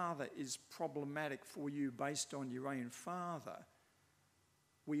father is problematic for you based on your own father,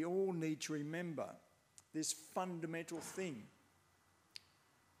 we all need to remember this fundamental thing,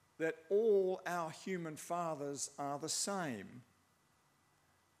 that all our human fathers are the same.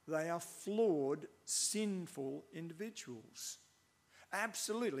 They are flawed, sinful individuals.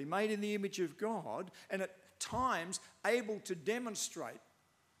 Absolutely, made in the image of God, and at times able to demonstrate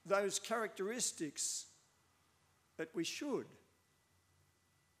those characteristics that we should,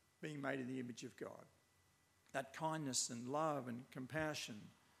 being made in the image of God. That kindness and love and compassion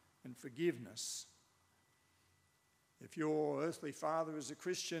and forgiveness. If your earthly father is a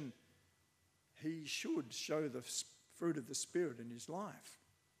Christian, he should show the fruit of the Spirit in his life.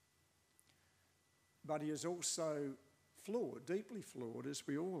 But he is also flawed, deeply flawed, as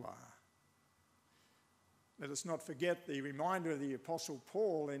we all are. Let us not forget the reminder of the Apostle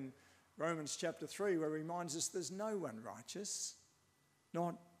Paul in Romans chapter 3, where he reminds us there's no one righteous,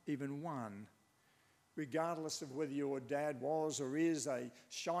 not even one. Regardless of whether your dad was or is a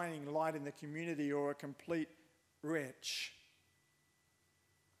shining light in the community or a complete wretch,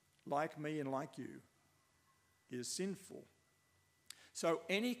 like me and like you, is sinful. So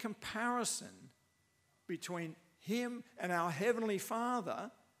any comparison between him and our Heavenly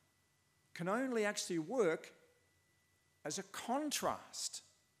Father can only actually work as a contrast.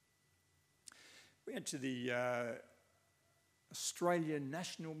 We went to the Australian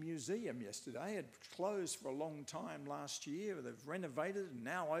National Museum yesterday. It closed for a long time last year. They've renovated and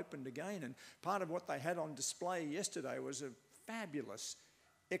now opened again. And part of what they had on display yesterday was a fabulous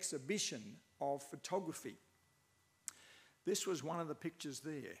exhibition of photography. This was one of the pictures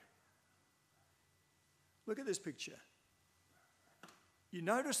there. Look at this picture. You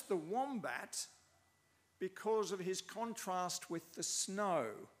notice the wombat because of his contrast with the snow.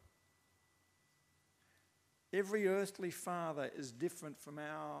 Every earthly father is different from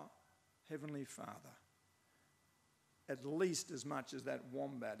our Heavenly Father, at least as much as that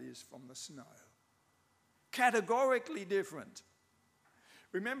wombat is from the snow. Categorically different.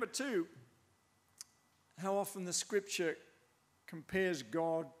 Remember too how often the Scripture compares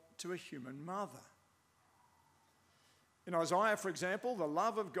God to a human mother. In Isaiah, for example, the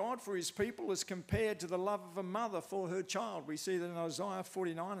love of God for his people is compared to the love of a mother for her child. We see that in Isaiah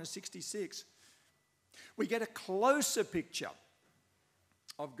 49 and 66. We get a closer picture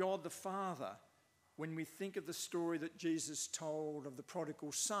of God the Father when we think of the story that Jesus told of the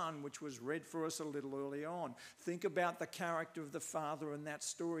prodigal son, which was read for us a little early on. Think about the character of the father in that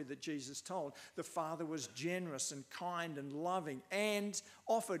story that Jesus told. The father was generous and kind and loving and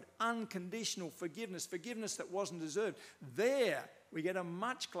offered unconditional forgiveness, forgiveness that wasn't deserved. There we get a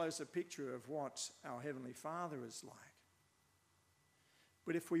much closer picture of what our Heavenly Father is like.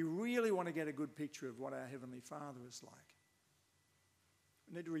 But if we really want to get a good picture of what our Heavenly Father is like,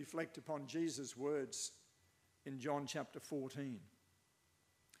 we need to reflect upon Jesus' words in John chapter 14,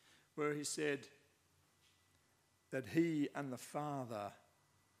 where he said that he and the Father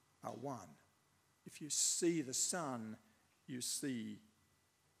are one. If you see the Son, you see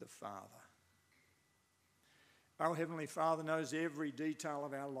the Father. Our Heavenly Father knows every detail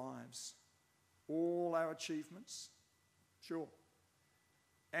of our lives, all our achievements, sure,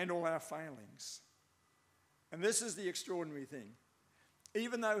 and all our failings. And this is the extraordinary thing.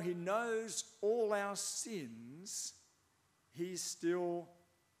 Even though he knows all our sins, he still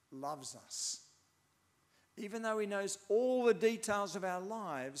loves us. Even though he knows all the details of our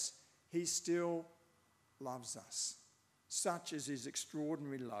lives, he still loves us. Such is his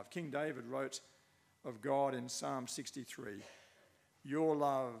extraordinary love. King David wrote of God in Psalm 63, "Your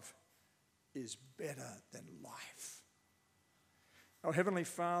love is better than life." Our Heavenly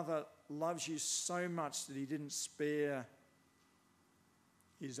Father loves you so much that he didn't spare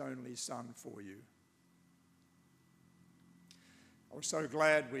his only Son for you. I was so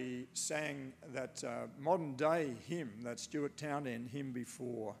glad we sang that modern day hymn, that Stuart Townend hymn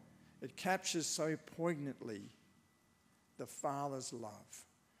before. It captures so poignantly the Father's love.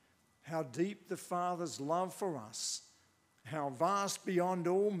 How deep the Father's love for us, how vast beyond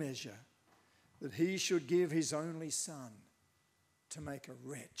all measure, that he should give his only Son to make a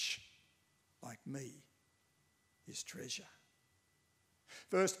wretch like me his treasure.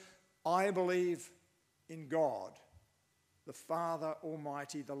 First, I believe in God, the Father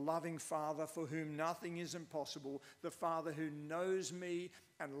Almighty, the loving Father for whom nothing is impossible, the Father who knows me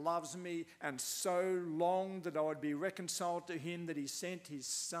and loves me and so longed that I would be reconciled to him that he sent his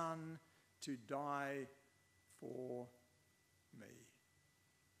Son to die for me.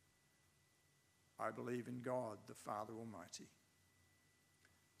 I believe in God, the Father Almighty.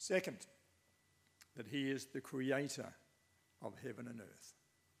 Second, that he is the creator of heaven and earth.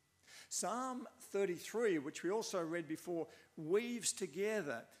 Psalm 33, which we also read before, weaves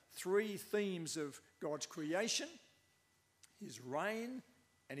together three themes of God's creation, his reign,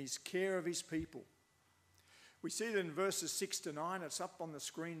 and his care of his people. We see that in verses 6 to 9, it's up on the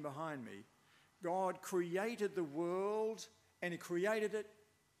screen behind me. God created the world, and he created it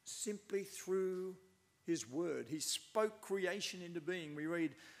simply through his word. He spoke creation into being. We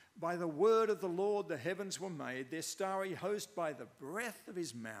read, "By the word of the Lord the heavens were made, their starry host by the breath of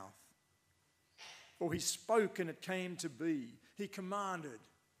his mouth. For he spoke and it came to be. He commanded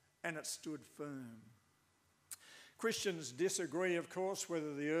and it stood firm." Christians disagree, of course,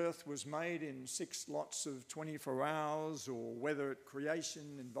 whether the earth was made in 6 lots of 24 hours or whether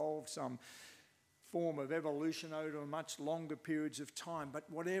creation involved some form of evolution over much longer periods of time. But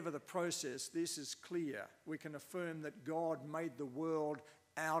whatever the process, this is clear. We can affirm that God made the world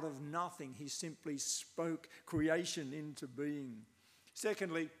out of nothing. He simply spoke creation into being.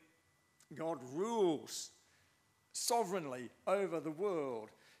 Secondly, God rules sovereignly over the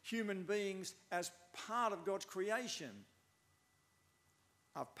world. Human beings, as part of God's creation,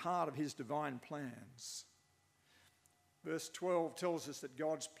 are part of his divine plans. Verse 12 tells us that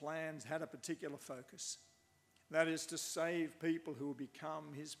God's plans had a particular focus. That is to save people who will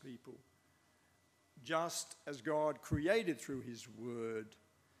become his people. Just as God created through his word,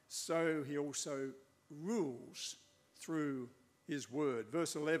 so he also rules through his word.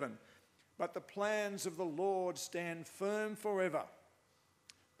 Verse 11, "But the plans of the Lord stand firm forever,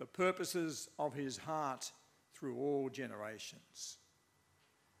 the purposes of his heart through all generations."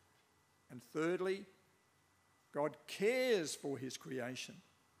 And thirdly, God cares for his creation.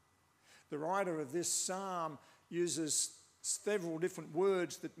 The writer of this psalm uses several different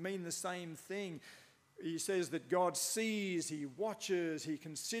words that mean the same thing. He says that God sees, he watches, he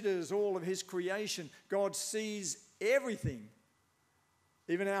considers all of his creation. God sees everything,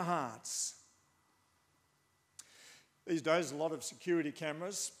 even our hearts. These days, a lot of security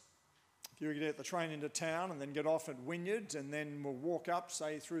cameras. If you get the train into town and then get off at Wynyard and then we'll walk up,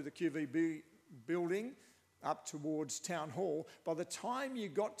 say, through the QVB building up towards Town Hall, by the time you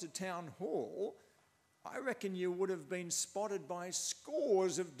got to Town Hall, I reckon you would have been spotted by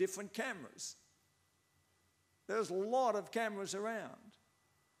scores of different cameras. There's a lot of cameras around.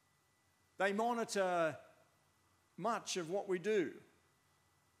 They monitor much of what we do.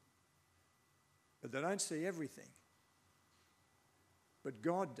 but they don't see everything. But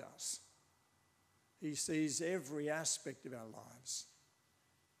God does. He sees every aspect of our lives,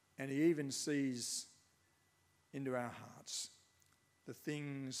 and he even sees into our hearts the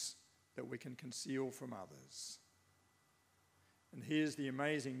things that we can conceal from others. And here's the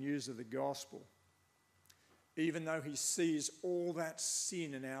amazing news of the gospel. Even though he sees all that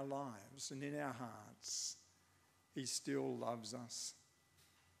sin in our lives and in our hearts, he still loves us.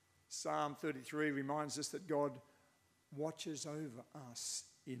 Psalm 33 reminds us that God watches over us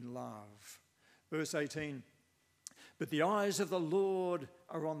in love. Verse 18, but the eyes of the Lord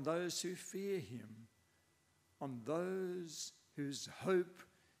are on those who fear him, on those whose hope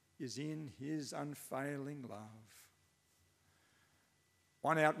is in his unfailing love.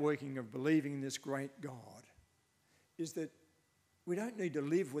 One outworking of believing in this great God is that we don't need to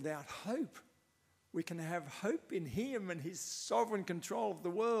live without hope. We can have hope in him and his sovereign control of the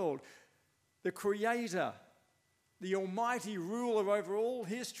world, the creator, the almighty ruler over all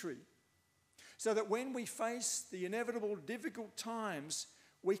history, so that when we face the inevitable difficult times,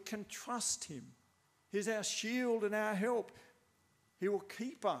 we can trust him. He's our shield and our help. He will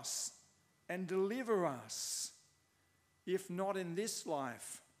keep us and deliver us, if not in this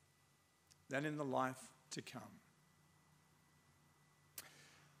life, then in the life to come.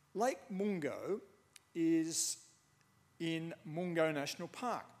 Lake Mungo is in Mungo National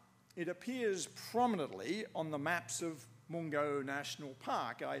Park. It appears prominently on the maps of Mungo National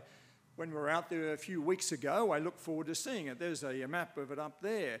Park. When we were out there a few weeks ago, I looked forward to seeing it. There's a map of it up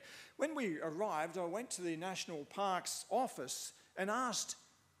there. When we arrived, I went to the National Park's office and asked,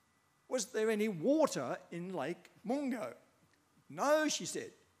 was there any water in Lake Mungo? No, she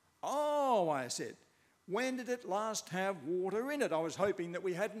said. Oh, I said, when did it last have water in it? I was hoping that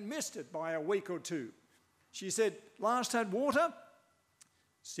we hadn't missed it by a week or two. She said, last had water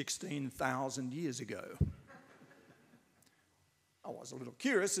 16,000 years ago. I was a little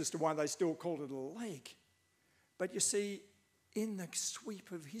curious as to why they still called it a lake. But you see, in the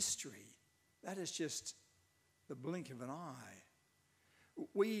sweep of history, that is just the blink of an eye.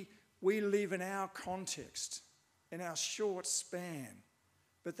 We live in our context, in our short span,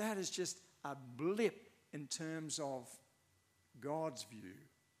 but that is just a blip in terms of God's view,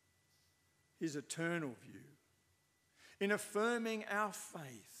 his eternal view. In affirming our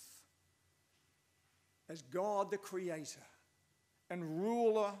faith as God the Creator and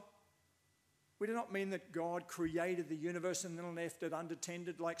ruler, we do not mean that God created the universe and then left it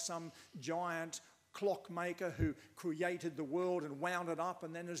unattended like some giant clockmaker who created the world and wound it up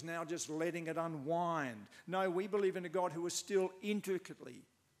and then is now just letting it unwind. No, we believe in a God who is still intricately,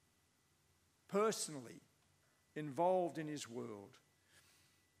 personally involved in his world,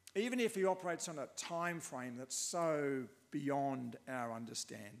 even if he operates on a time frame that's so beyond our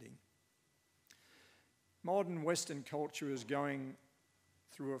understanding. Modern Western culture is going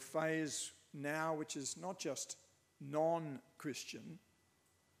through a phase now which is not just non-Christian,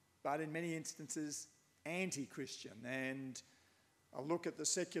 but in many instances anti-Christian. And a look at the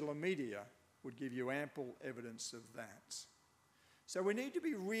secular media would give you ample evidence of that. So we need to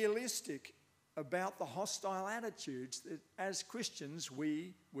be realistic about the hostile attitudes that as Christians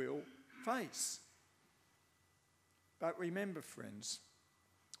we will face. But remember, friends,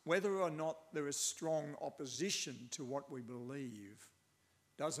 whether or not there is strong opposition to what we believe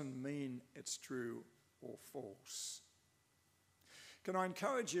doesn't mean it's true or false. Can I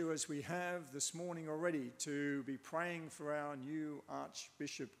encourage you, as we have this morning already, to be praying for our new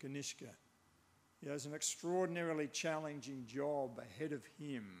Archbishop Kanishka. He has an extraordinarily challenging job ahead of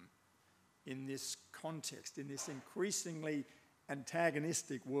him in this context, in this increasingly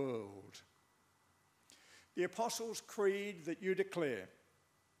antagonistic world. The Apostles' Creed that you declare,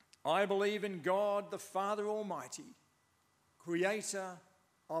 I believe in God the Father Almighty, creator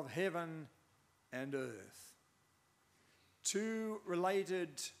of heaven and earth. Two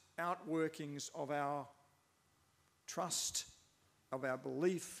related outworkings of our trust, of our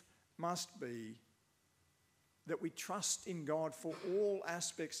belief, must be that we trust in God for all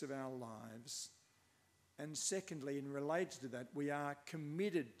aspects of our lives. And secondly, in relation to that, we are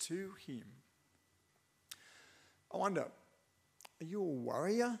committed to him. I wonder, are you a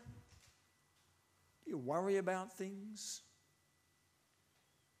worrier? Do you worry about things?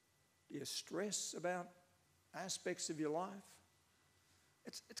 Do you stress about aspects of your life?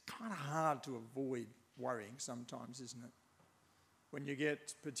 It's kind of hard to avoid worrying sometimes, isn't it? When you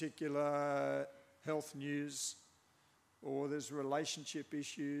get particular health news, or there's relationship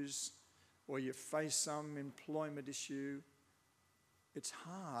issues, or you face some employment issue, it's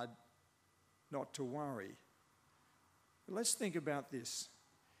hard not to worry. But let's think about this.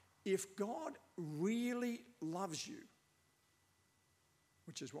 if God really loves you,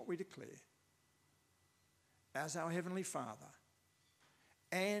 which is what we declare, as our Heavenly Father,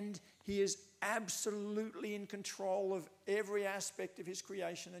 and He is absolutely in control of every aspect of His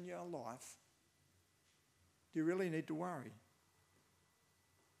creation in your life, do you really need to worry?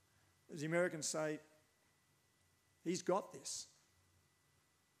 As the Americans say, He's got this.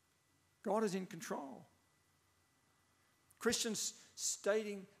 God is in control. Christians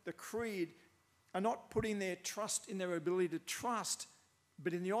stating the creed are not putting their trust in their ability to trust,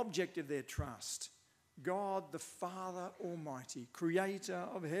 but in the object of their trust, God the Father Almighty, creator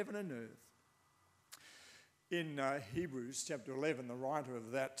of heaven and earth. In Hebrews chapter 11, the writer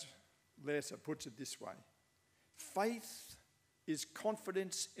of that letter puts it this way: faith is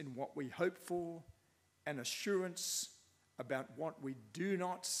confidence in what we hope for and assurance about what we do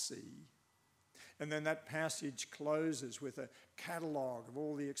not see. And then that passage closes with a catalogue of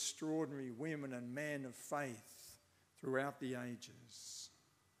all the extraordinary women and men of faith throughout the ages.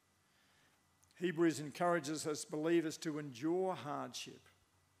 Hebrews encourages us believers to endure hardship.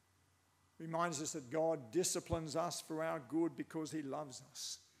 Reminds us that God disciplines us for our good because He loves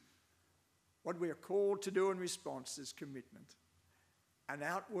us. What we are called to do in response is commitment, an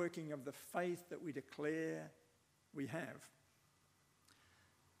outworking of the faith that we declare we have.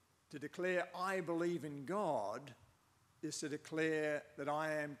 To declare I believe in God is to declare that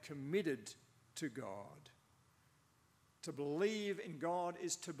I am committed to God. To believe in God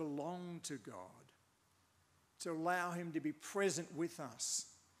is to belong to God, to allow Him to be present with us,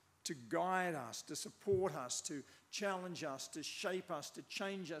 to guide us, to support us, to challenge us, to shape us, to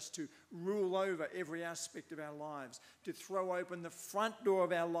change us, to rule over every aspect of our lives, to throw open the front door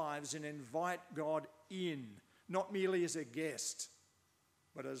of our lives and invite God in, not merely as a guest,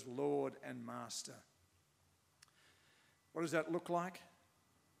 but as Lord and Master. What does that look like?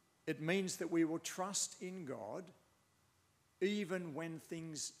 It means that we will trust in God even when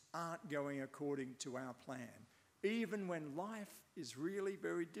things aren't going according to our plan, even when life is really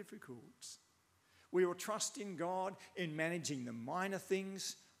very difficult. We will trust in God in managing the minor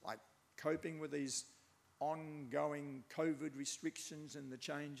things, like coping with these ongoing COVID restrictions and the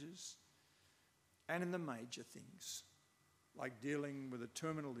changes, and in the major things, like dealing with a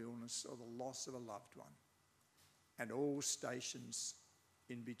terminal illness or the loss of a loved one, and all stations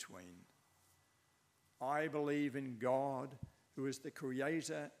in between. I believe in God, who is the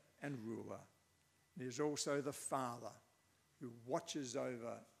creator and ruler. He is also the Father who watches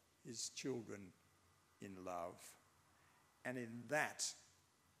over His children in love. And in that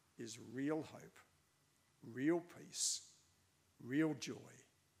is real hope, real peace, real joy,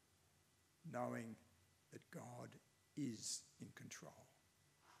 knowing that God is in control.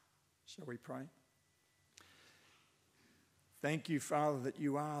 Shall we pray? Thank you, Father, that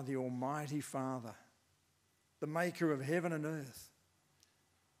you are the Almighty Father, the maker of heaven and earth.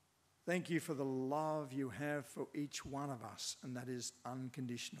 Thank you for the love you have for each one of us, and that is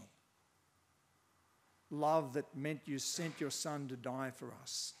unconditional. Love that meant you sent your Son to die for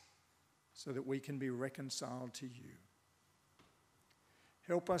us so that we can be reconciled to you.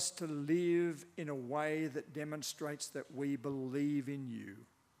 Help us to live in a way that demonstrates that we believe in you,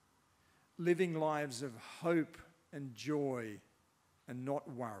 living lives of hope and joy and not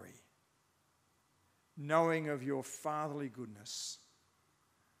worry, knowing of your fatherly goodness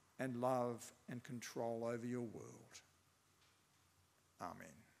and love and control over your world. Amen.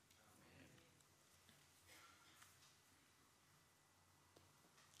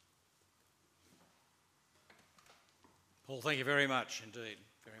 Paul, thank you very much indeed,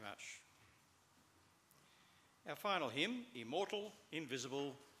 very much. Our final hymn, Immortal,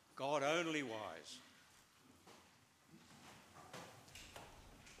 Invisible, God Only Wise.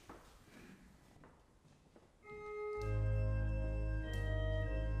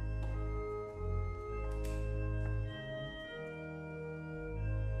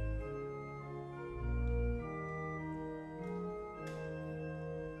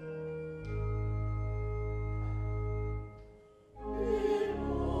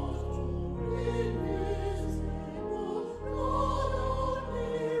 Invisible, God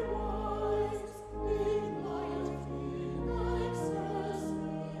only wise.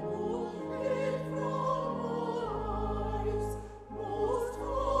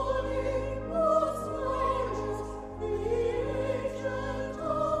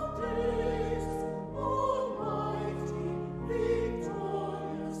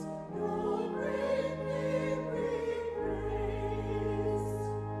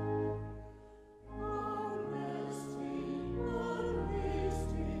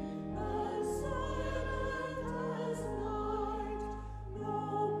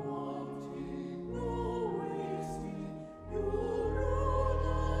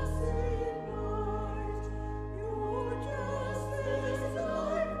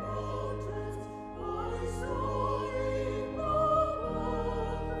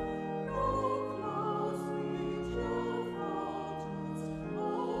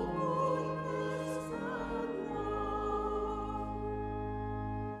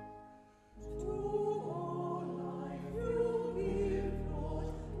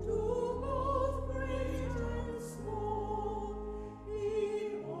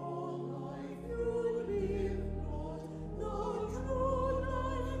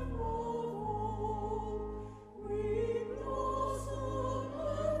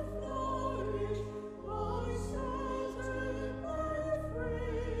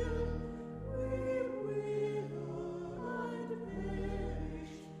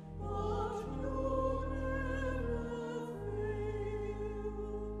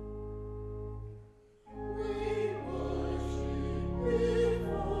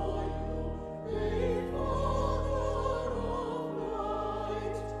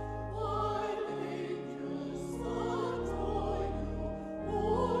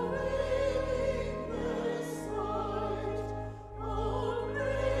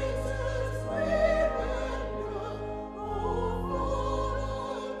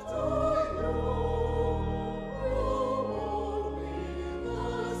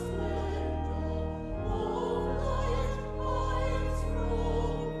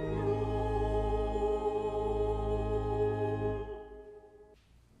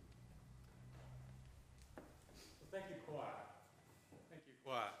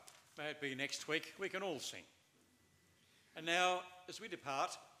 it be next week, we can all sing. And now, as we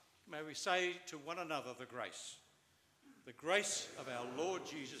depart, may we say to one another the grace of our Lord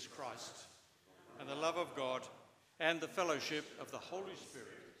Jesus Christ, and the love of God, and the fellowship of the Holy Spirit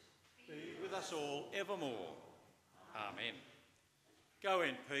be with us all evermore. Amen. Go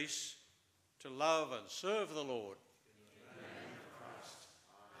in peace to love and serve the Lord.